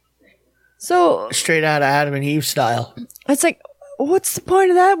 Biblical. So. Straight out of Adam and Eve style. It's like, what's the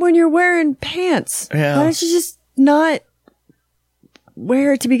point of that when you're wearing pants? Yeah. Why don't you just not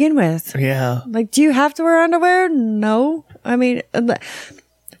wear it to begin with? Yeah. Like, do you have to wear underwear? No. I mean,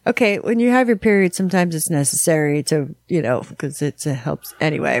 okay, when you have your period, sometimes it's necessary to, because it helps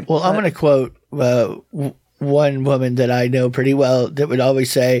anyway. Well, I'm going to quote one woman that I know pretty well that would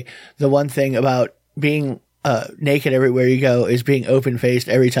always say the one thing about being naked everywhere you go is being open-faced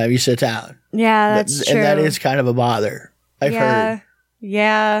every time you sit down. Yeah, that's true. And that is kind of a bother. I've heard.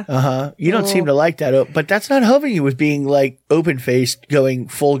 Yeah. You don't seem to like that, but that's not helping you with being like open-faced, going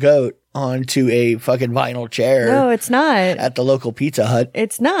full goat onto a fucking vinyl chair. No, it's not. At the local Pizza Hut.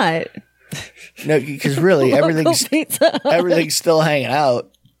 It's not. No, because really everything's still hanging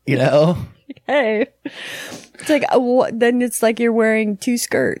out, you know? Hey. It's like, then it's like you're wearing two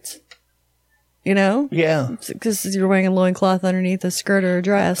skirts. You know? Yeah. Because you're wearing a loincloth underneath a skirt or a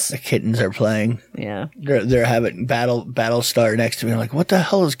dress. The kittens are playing. Yeah. They're having Battlestar next to me. I'm like, what the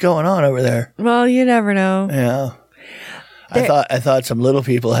hell is going on over there? Well, you never know. Yeah. I thought some little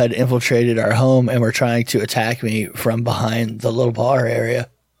people had infiltrated our home and were trying to attack me from behind the little bar area.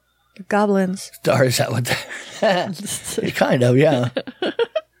 Goblins. Or is that what that? Kind of, yeah.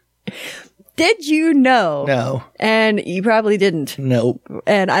 Did you know? No. And you probably didn't. Nope.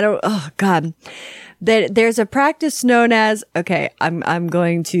 And oh God, that there's a practice known as, okay, I'm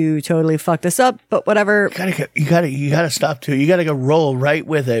going to totally fuck this up, but whatever. You gotta stop too. You gotta go roll right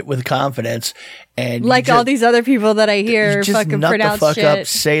with it with confidence. And like all these other people that I hear just fucking nut pronounce the fuck shit. up,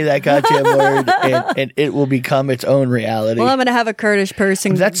 say that goddamn word, and it will become its own reality. Well, I'm gonna have a Kurdish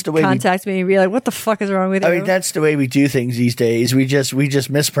person contact me and be like, "What the fuck is wrong with you?" I mean, that's the way we do things these days. We just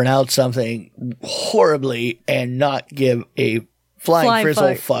mispronounce something horribly and not give a flying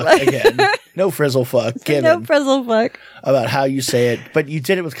frizzle fuck again. No frizzle fuck given. No frizzle fuck about how you say it, but you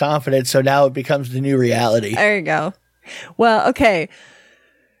did it with confidence, so now it becomes the new reality. There you go. Well, okay.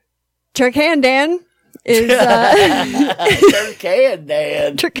 Turkandan is Turkandan.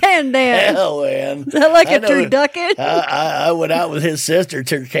 Turkandan. Hell, man. Is that like a turducken? I went out with his sister,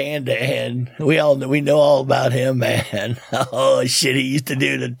 Turkandan. We know all about him, man. Oh shit, he used to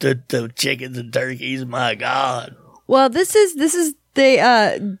do the chickens and turkeys. My God. Well, this is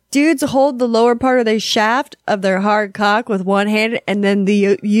the dudes hold the lower part of their shaft of their hard cock with one hand, and then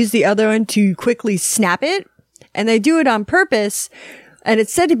they use the other one to quickly snap it, and they do it on purpose. And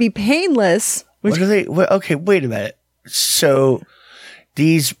it's said to be painless. What are they? Okay, wait a minute. So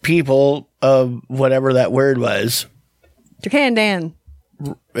these people of whatever that word was. Turkandan.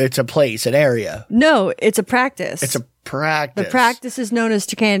 It's a place, an area. No, it's a practice. It's a practice. The practice is known as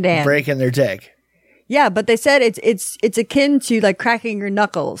Turkandan. Breaking their dick. Yeah, but they said it's akin to like cracking your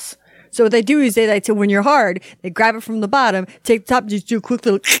knuckles. So what they do is so when you're hard, they grab it from the bottom, take the top, just do a quick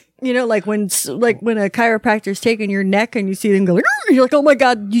little, you know, like when a chiropractor's taking your neck and you see them go, you're like, oh my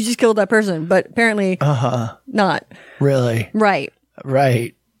God, you just killed that person. But apparently not. Really? Right.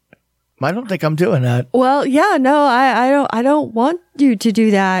 I don't think I'm doing that. Well, yeah, no, I don't want you to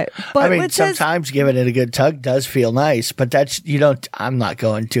do that. But I mean, sometimes giving it a good tug does feel nice, but I'm not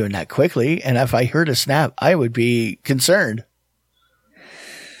doing that quickly. And if I heard a snap, I would be concerned.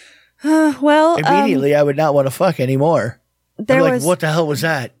 Well, immediately I would not want to fuck anymore. What the hell was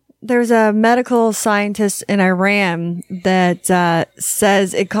that? There's a medical scientist in Iran that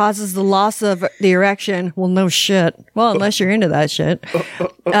says it causes the loss of the erection. Well, no shit. Well, unless you're into that shit.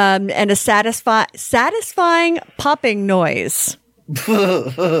 And a satisfying popping noise.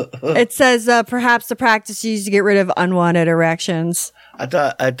 It says perhaps the practice used to get rid of unwanted erections. I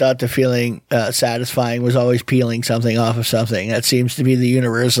thought the feeling satisfying was always peeling something off of something. That seems to be the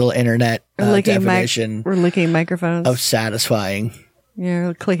universal internet definition. Or licking microphones. Of satisfying.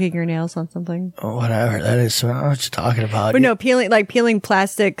 You're clicking your nails on something. Oh, whatever. That is what you're talking about. But no, peeling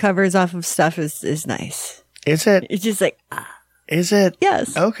plastic covers off of stuff is nice. Is it? It's just like... Is it?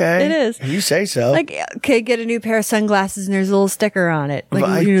 Yes. Okay. It is. You say so. Like, okay, get a new pair of sunglasses and there's a little sticker on it.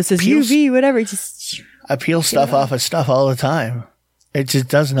 Like, it says UV, whatever. I peel stuff off of stuff all the time. It just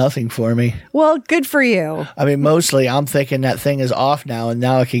does nothing for me. Well, good for you. I mean, mostly I'm thinking that thing is off now and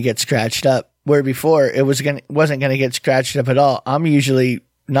now it can get scratched up. Where before it wasn't going to get scratched up at all. I'm usually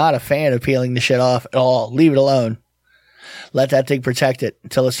not a fan of peeling the shit off at all. Leave it alone. Let that thing protect it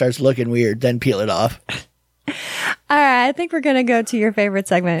until it starts looking weird. Then peel it off. All right. I think we're going to go to your favorite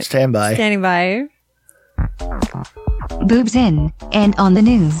segment. Stand by. Standing by. Boobs in and on the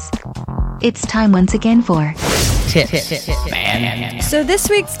news. It's time once again for Tits Man. So this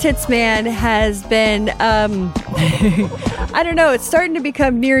week's Tits Man has been, I don't know, it's starting to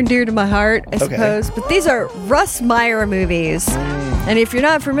become near and dear to my heart, I suppose. But these are Russ Meyer movies. And if you're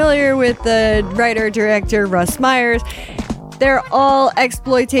not familiar with the writer-director Russ Myers, they're all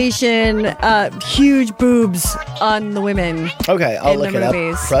exploitation, huge boobs on the women. Okay, I'll look it up.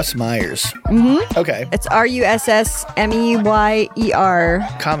 Russ Myers. Mm-hmm. Okay. It's Russmeyer.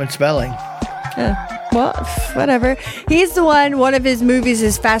 Common spelling. Well, whatever. He's the one of his movies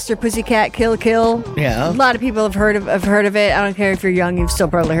is Faster Pussycat Kill Kill. Yeah. A lot of people have heard of it. I don't care if you're young, you've still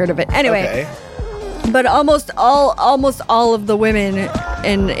probably heard of it. Anyway. Okay. But almost all of the women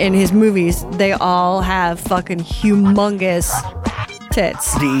in his movies, they all have fucking humongous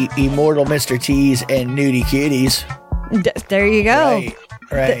tits. The immortal Mr. T's and Nudie Cuties. There you go.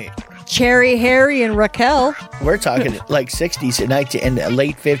 Right. Cherry Harry and Raquel. We're talking like 60s and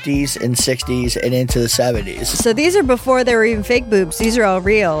late 50s and 60s and into the 70s. So these are before there were even fake boobs. These are all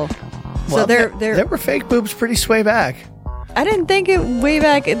real. So Well, they're there were fake boobs pretty sway back. I didn't think it way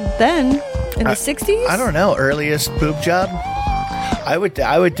back then in the 60s. I don't know. Earliest boob job? I would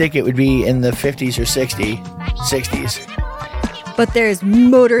think it would be in the 50s or 60s. But there's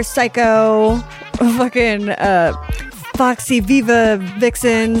Motorcycle, fucking Foxy Viva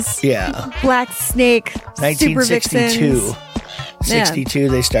Vixens, Yeah. Black Snake, Super 1962. Vixens. 62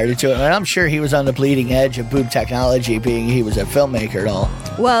 they started to it. And I'm sure he was on the bleeding edge of boob technology, being he was a filmmaker and all.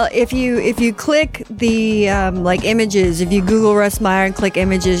 Well, if you click the like images, if you Google Russ Meyer and click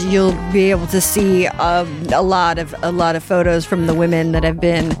images, you'll be able to see a lot of photos from the women that have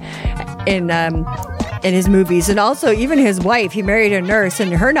been in his movies, and also even his wife. He married a nurse,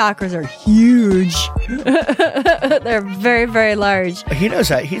 and her knockers are huge. They're very, very large. He knows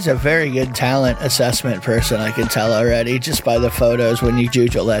that he's a very good talent assessment person. I can tell already just by the photos when you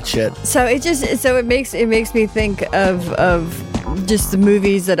jujule that shit. So it makes me think of just the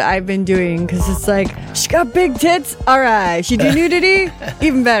movies that I've been doing, because it's like, she got big tits, all right. She do nudity,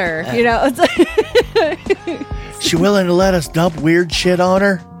 even better. You know, it's like She willing to let us dump weird shit on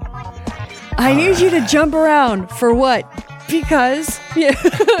her? I need you to jump around for what? Because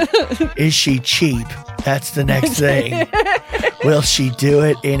Is she cheap? That's the next thing. Will she do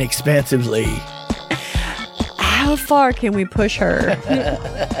it inexpensively? how far can we push her?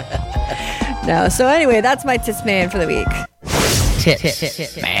 No. So anyway, that's my tits man for the week.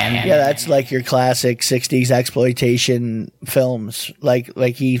 Man. Yeah, that's like your classic 60s exploitation films. Like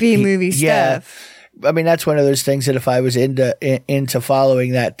B-movie stuff. I mean, that's one of those things that if I was into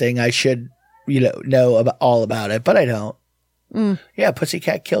following that thing, I should, know all about it, but I don't. Yeah,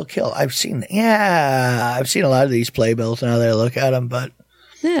 Pussycat Kill Kill. I've seen a lot of these playbills now that I look at them, but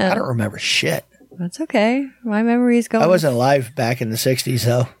Yeah. I don't remember shit. That's okay. My memory is going. I wasn't alive back in the 60s,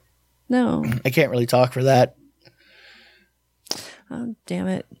 though. No. I can't really talk for that. Oh, damn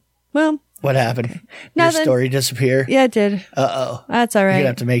it. Well. What happened? Nothing. Your story disappear? Yeah, it did. Uh-oh. That's all right. You're going to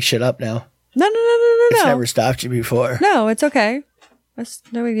have to make shit up now. No. It's never stopped you before. No, it's okay. That's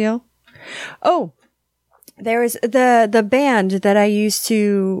no big deal. Oh, there was the band that I used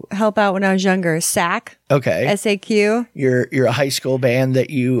to help out when I was younger, SAQ. Okay. SAQ. You're a high school band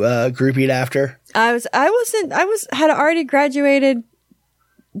that you groupied after? I had already graduated.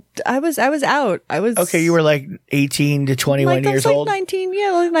 I was out. Okay, you were like 18 to 21 years old?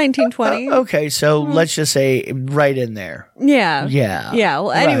 19, like 19, 20. Okay, so let's just say right in there. Yeah. Yeah. Yeah.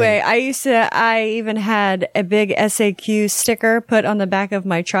 Well, anyway, I even had a big SAQ sticker put on the back of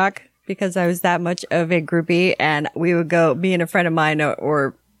my truck because I was that much of a groupie, and we would go, me and a friend of mine,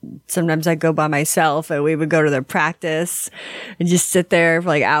 or sometimes I'd go by myself, and we would go to their practice and just sit there for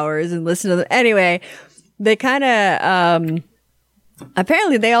like hours and listen to them. Anyway, they kind of,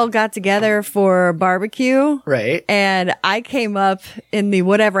 apparently they all got together for barbecue. Right. And I came up in the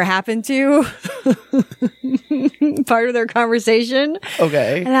whatever happened to part of their conversation.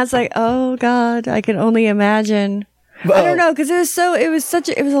 Okay. And I was like, oh God, I can only imagine. Well, I don't know, because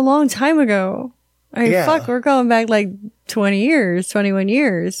it was a long time ago. I mean, Yeah. fuck, we're going back like 21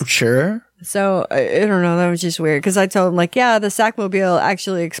 years. Sure. So I don't know, that was just weird. Because I told him like, yeah, the Sackmobile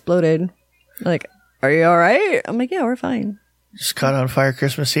actually exploded. Like, are you all right? I'm like, yeah, we're fine. Just caught on fire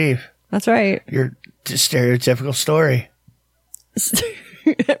Christmas Eve. That's right. Your stereotypical story.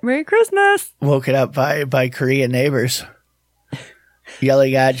 Merry Christmas. Woken up by Korean neighbors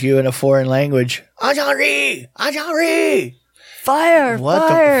yelling at you in a foreign language. Ajari! Ajari! Fire! What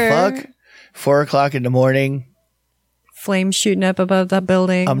fire. the fuck? 4:00 in the morning. Flames shooting up above the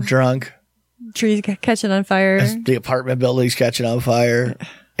building. I'm drunk. Trees catching on fire. The apartment building's catching on fire.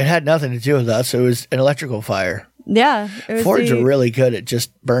 It had nothing to do with us. It was an electrical fire. Yeah. It was Fords are really good at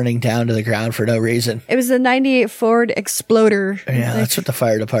just burning down to the ground for no reason. It was the 98 Ford Exploder. Yeah, that's what the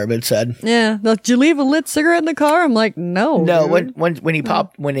fire department said. Yeah. Like, did you leave a lit cigarette in the car? I'm like, no. No, dude. when he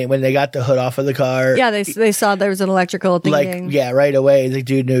popped, when they got the hood off of the car. Yeah, they saw there was an electrical thing. Like, yeah, right away, the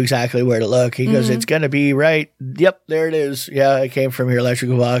dude knew exactly where to look. He goes, it's going to be right. Yep, there it is. Yeah, it came from your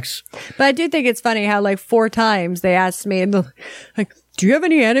electrical box. But I do think it's funny how like 4 times they asked me, and like, do you have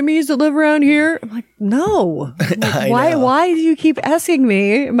any enemies that live around here? I'm like, no. I'm like, why do you keep asking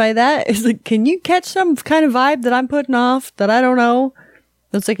me? By that is like, can you catch some kind of vibe that I'm putting off that I don't know?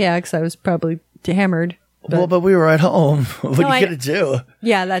 It's like, yeah, because I was probably hammered. But we were at home. What are you going to do?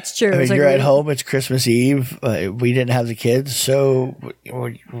 Yeah, that's true. I mean, you're at home. It's Christmas Eve. We didn't have the kids. So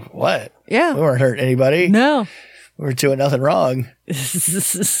what? Yeah. We weren't hurting anybody. No. We were doing nothing wrong.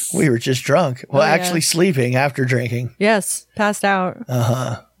 We were just drunk. Well, actually sleeping after drinking. Yes. Passed out.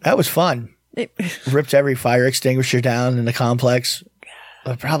 That was fun. Ripped every fire extinguisher down in the complex.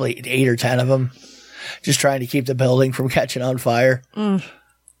 Probably 8 or 10 of them. Just trying to keep the building from catching on fire.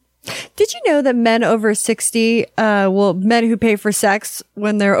 Did you know that men over 60, men who pay for sex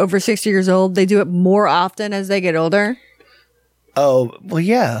when they're over 60 years old, they do it more often as they get older? Oh, well,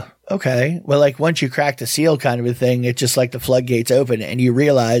 yeah. Okay. Well, like once you crack the seal kind of a thing, it's just like the floodgates open and you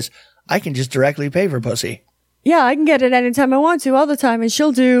realize I can just directly pay for pussy. Yeah, I can get it anytime I want to all the time and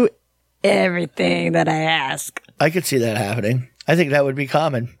she'll do everything that I ask. I could see that happening. I think that would be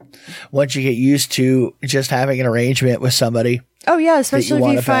common once you get used to just having an arrangement with somebody. Oh, yeah, especially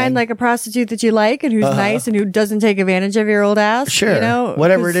if you find like a prostitute that you like and who's nice and who doesn't take advantage of your old ass. Sure. You know,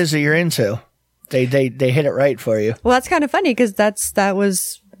 whatever it is that you're into, they hit it right for you. Well, that's kind of funny because that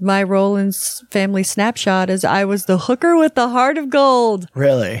was my role in Family Snapshot as I was the hooker with the heart of gold.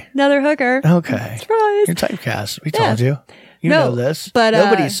 Really? Another hooker. Okay. Surprise. You're typecast. We told you. You know this. But,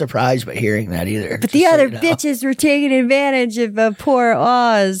 nobody's surprised by hearing that either. But the other bitches were taking advantage of poor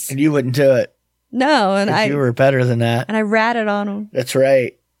Oz. And you wouldn't do it. No. And you were better than that. And I ratted on him. That's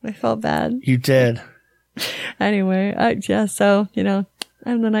right. I felt bad. You did. Anyway, so, you know,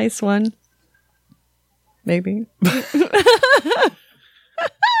 I'm the nice one. Maybe.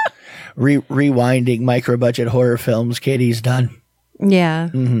 Rewinding micro budget horror films. Katie's done. Yeah.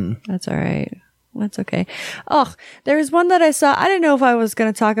 That's all right. That's okay. Oh, there's one that I saw. I didn't know if I was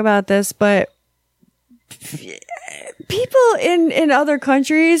going to talk about this, but people in other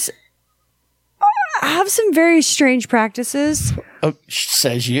countries have some very strange practices. Oh,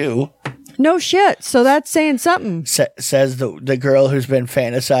 says you. No shit. So that's saying something. Says the girl who's been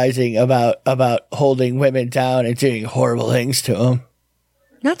fantasizing about holding women down and doing horrible things to them.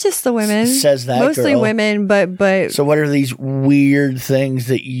 Not just the women. Says that mostly girl. Women, but. So what are these weird things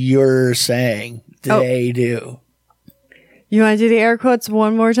that you're saying they do? You want to do the air quotes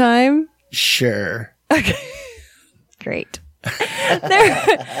one more time? Sure. Okay. Great.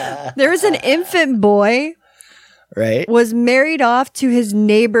 There was an infant boy. Right. Was married off to his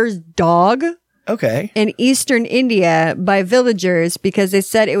neighbor's dog. Okay. In eastern India by villagers because they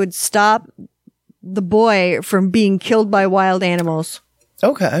said it would stop the boy from being killed by wild animals.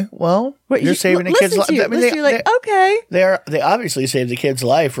 Okay, well, you're saving the kid's life. I mean, you're like, okay. They obviously saved the kid's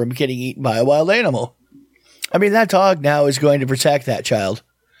life from getting eaten by a wild animal. I mean, that dog now is going to protect that child.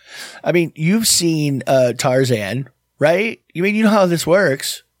 I mean, you've seen Tarzan, right? You know how this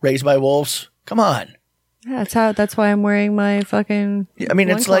works. Raised by wolves. Come on. Yeah, that's why I'm wearing my fucking. I mean,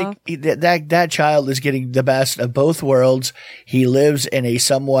 it's like that child is getting the best of both worlds. He lives in a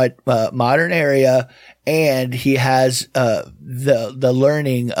somewhat modern area, and he has the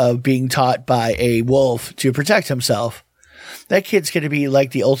learning of being taught by a wolf to protect himself. That kid's going to be like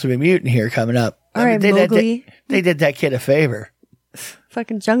the ultimate mutant here coming up. All right, Mowgli. They did that kid a favor.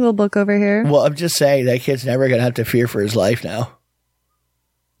 Fucking Jungle Book over here. Well, I'm just saying that kid's never going to have to fear for his life now.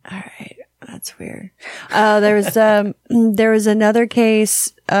 All right. That's weird. There was another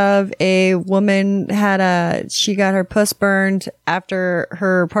case of a woman she got her puss burned after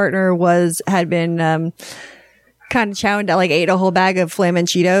her partner had been kind of chowing down, like ate a whole bag of flaming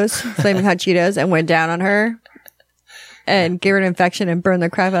hot Cheetos, and went down on her and gave her an infection and burned the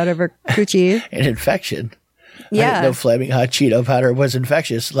crap out of her coochie. An infection? Yeah. I didn't know flaming hot Cheeto powder was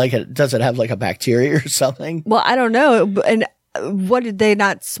infectious. Like, does it have like a bacteria or something? Well, I don't know. And what did they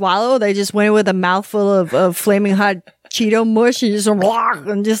not swallow? They just went with a mouthful of flaming hot Cheeto mush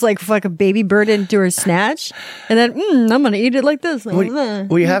and just like fuck a baby bird into her snatch. And then, I'm going to eat it like this. Well,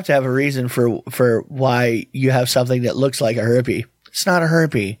 you have to have a reason for why you have something that looks like a herpy. It's not a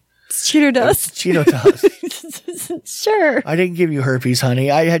herpy. It's Cheeto dust. It's Cheeto dust. Sure. I didn't give you herpes, honey.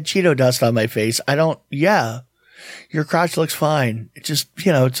 I had Cheeto dust on my face. Your crotch looks fine. It's just,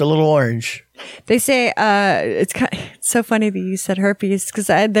 it's a little orange. They say, it's so funny that you said herpes because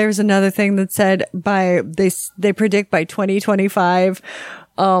there's another thing that said they predict by 2025,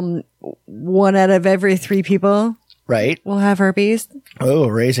 1 out of every 3 people will have herpes. Oh,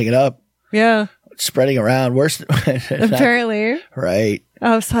 raising it up. Yeah. Spreading around worse. Apparently. Right.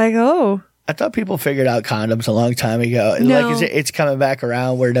 I was like, oh, I thought people figured out condoms a long time ago. No. Like, it's coming back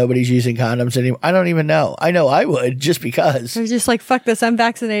around where nobody's using condoms anymore. I don't even know. I know I would just because. They're just like, fuck this. I'm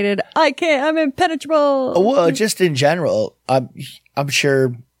vaccinated. I can't. I'm impenetrable. Well, just in general, I'm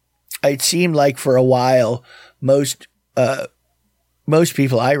sure it seemed like for a while, most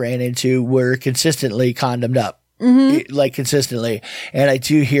people I ran into were consistently condomed up. Like consistently. And I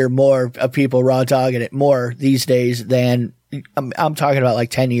do hear more of people raw dogging it more these days than I'm talking about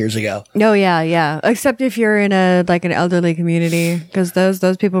like 10 years ago. Oh yeah. Except if you're in an elderly community, because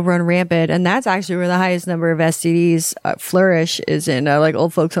those people run rampant, and that's actually where the highest number of STDs flourish is in like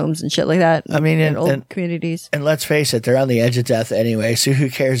old folks' homes and shit like that. I mean, in old communities. And let's face it, they're on the edge of death anyway. So who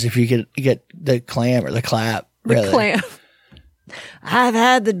cares if you get the clam or the clap? Really? The clam. I've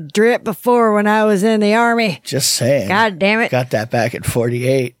had the drip before when I was in the army. Just saying. God damn it. Got that back at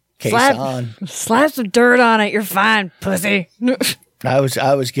 48. Case on. Slap some dirt on it. You're fine, pussy. I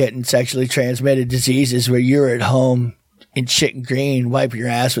was getting sexually transmitted diseases where you were at home in chicken green, wiping your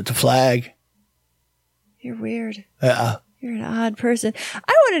ass with the flag. You're weird. You're an odd person.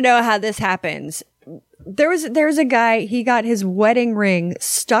 I want to know how this happens. There's a guy, he got his wedding ring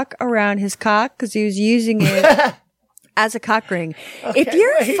stuck around his cock because he was using it as a cock ring. Okay, if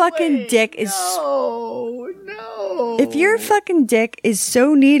your fucking dick is if your fucking dick is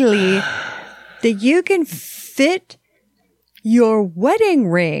so needly that you can fit your wedding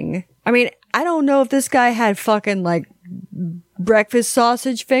ring. I mean, I don't know if this guy had fucking like breakfast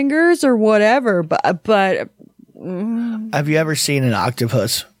sausage fingers or whatever, but have you ever seen an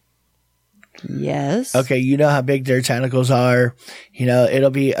octopus? Yes. Okay, you know how big their tentacles are. You know, it'll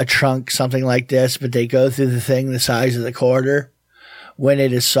be a trunk, something like this, but they go through the thing the size of the quarter. When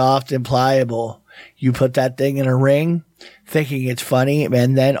it is soft and pliable, you put that thing in a ring, thinking it's funny,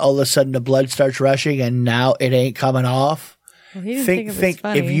 and then all of a sudden the blood starts rushing, and now it ain't coming off. Well, he didn't think it was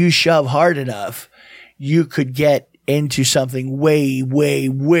funny. If you shove hard enough, you could get into something way, way,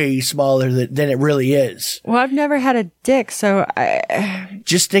 way smaller than it really is. Well, I've never had a dick, so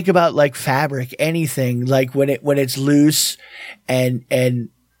just think about like fabric, anything like when it's loose and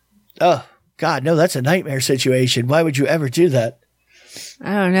oh God, no, that's a nightmare situation. Why would you ever do that?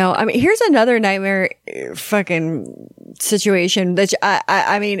 I don't know. I mean, here's another nightmare fucking situation that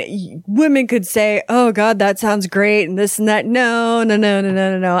I mean, women could say, "Oh God, that sounds great," and this and that. No.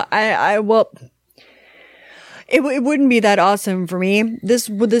 Well, it wouldn't be that awesome for me. This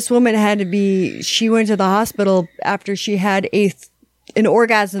woman had to be. She went to the hospital after she had an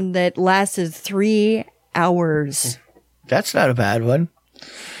orgasm that lasted 3 hours. That's not a bad one.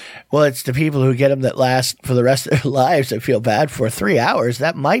 Well, it's the people who get them that last for the rest of their lives that feel bad for 3 hours.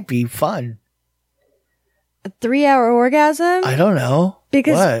 That might be fun. A 3-hour orgasm? I don't know.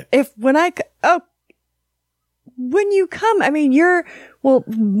 Because when you come, I mean,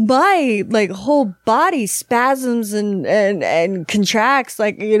 my like whole body spasms and contracts,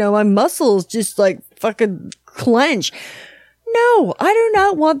 like, you know, my muscles just like fucking clench. No, I do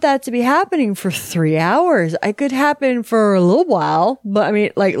not want that to be happening for 3 hours. I could happen for a little while, but I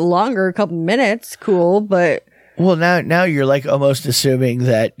mean, like longer, a couple minutes, cool, but. Well, now you're like almost assuming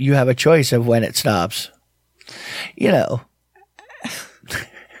that you have a choice of when it stops. You know.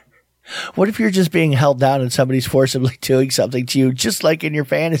 What if you're just being held down and somebody's forcibly doing something to you, just like in your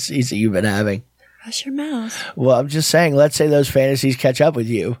fantasies that you've been having? Hush your mouth. Well, I'm just saying, let's say those fantasies catch up with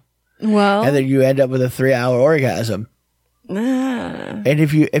you. Well. And then you end up with a 3-hour orgasm. And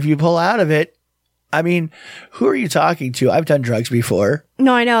if you pull out of it, I mean, who are you talking to? I've done drugs before.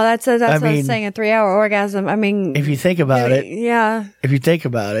 No, I know. That's what I was saying, a 3-hour orgasm. I mean. If you think about it. Yeah. If you think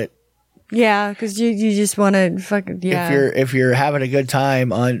about it. Yeah, because you just want to fucking, yeah. If you're having a good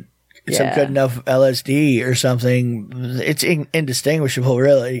time on some good enough LSD or something, it's indistinguishable,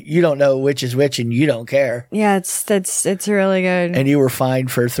 really. You don't know which is which and you don't care. Yeah, it's really good. And you were fine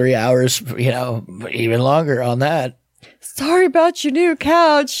for 3 hours, you know, even longer on that. Sorry about your new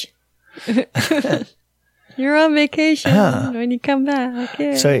couch. You're on vacation when you come back.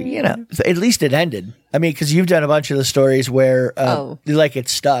 Yeah. So, you know, at least it ended. I mean, because you've done a bunch of the stories where, like,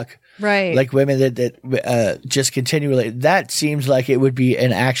 it's stuck. Right. Like women that just continually. That seems like it would be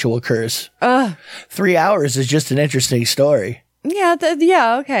an actual curse. 3 hours is just an interesting story. Yeah,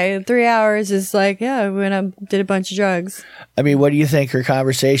 okay. 3 hours is like, when I did a bunch of drugs. I mean, what do you think her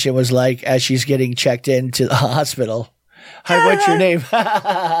conversation was like as she's getting checked into the hospital? Hi, what's your name?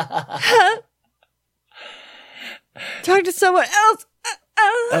 Talk to someone else.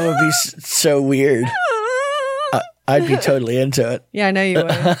 That would be so weird. I'd be totally into it. Yeah, I know you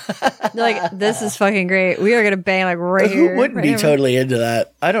would. You're like, this is fucking great. We are going to bang like right here. Who wouldn't right be here. totally into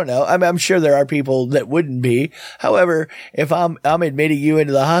that? I don't know. I'm sure there are people that wouldn't be. However, if I'm admitting you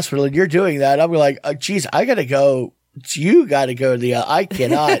into the hospital and you're doing that, I'm like, oh, geez, I got to go. You got to go to the, I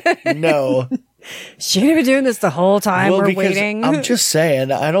cannot. No. She's going to be doing this the whole time we're because waiting. I'm just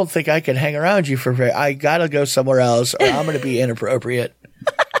saying, I don't think I can hang around you I got to go somewhere else or I'm going to be inappropriate.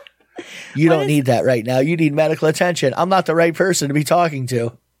 You don't need that right now. You need medical attention. I'm not the right person to be talking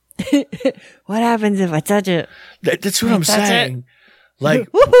to. What happens if I touch it? That's what I'm saying. Like,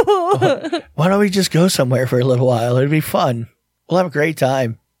 why don't we just go somewhere for a little while? It'd be fun. We'll have a great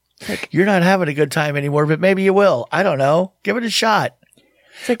time. You're not having a good time anymore, but maybe you will. I don't know. Give it a shot.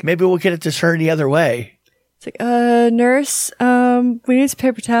 Maybe we'll get it to turn the other way. It's like, nurse, we need some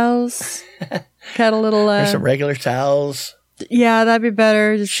paper towels. Got a little, There's some regular towels. Yeah, that'd be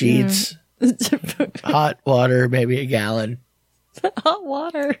better. Just, Sheets. Hot water, maybe a gallon. Hot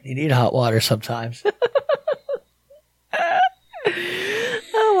water. You need hot water sometimes.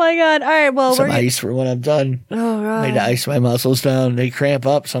 Oh my God. All right. Well, some ice for when I'm done. Oh, right. I need to ice my muscles down. They cramp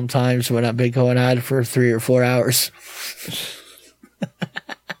up sometimes when I've been going out for 3 or 4 hours.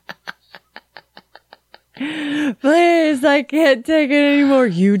 Please, I can't take it anymore.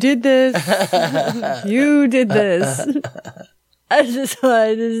 You did this. You did this. I just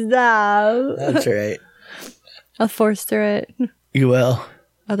wanted to stop. That's right. I'll force through it. You will.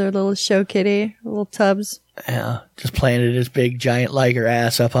 Other little show kitty, little tubs. Yeah, just planted his big giant liger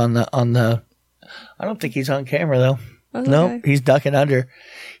ass up on the. I don't think he's on camera though. That's Nope, okay. he's ducking under.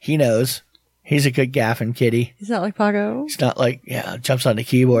 He knows. He's a good gaffing kitty. He's not like Paco. He's not like, jumps on the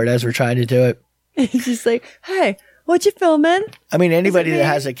keyboard as we're trying to do it. He's just like, hey, what you filming? I mean, anybody that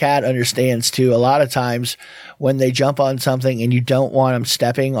has a cat understands too. A lot of times when they jump on something and you don't want them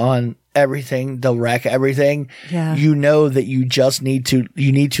stepping on everything, they'll wreck everything. Yeah. You know that you just need to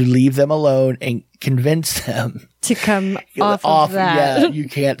leave them alone and convince them To come off of that. Yeah, you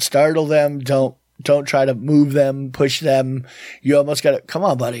can't startle them. Don't try to move them, push them. You almost got to, come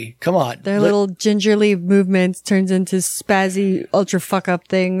on, buddy. Come on. Their little gingerly movements turns into spazzy ultra fuck up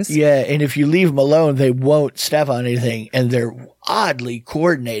things. Yeah, and if you leave them alone, they won't step on anything, and they're oddly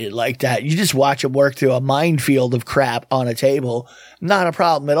coordinated like that. You just watch them work through a minefield of crap on a table. Not a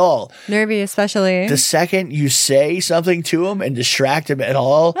problem at all. Nervy especially. The second you say something to them and distract them at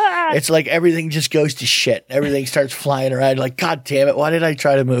all, it's like everything just goes to shit. Everything starts flying around like, God damn it, why did I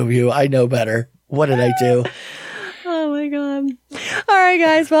try to move you? I know better. What did I do? Oh my God. All right,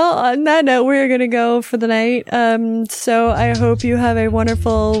 guys. Well, on that note, we're going to go for the night. So I hope you have a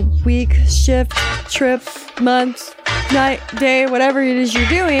wonderful week, shift, trip, month, night, day, whatever it is you're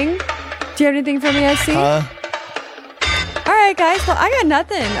doing. Do you have anything for me, SC? All right, guys. Well, I got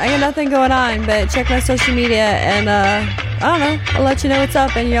nothing going on, but check my social media and, I don't know. I'll let you know what's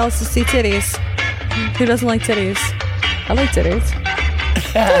up and you also see titties. Who doesn't like titties? I like titties.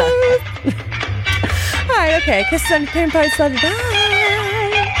 All right, okay. Kisses and cream pies. Love you. Bye.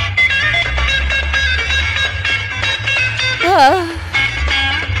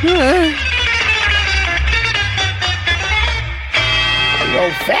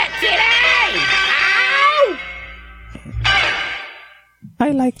 You fat kitty! Ow!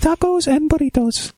 I like tacos and burritos.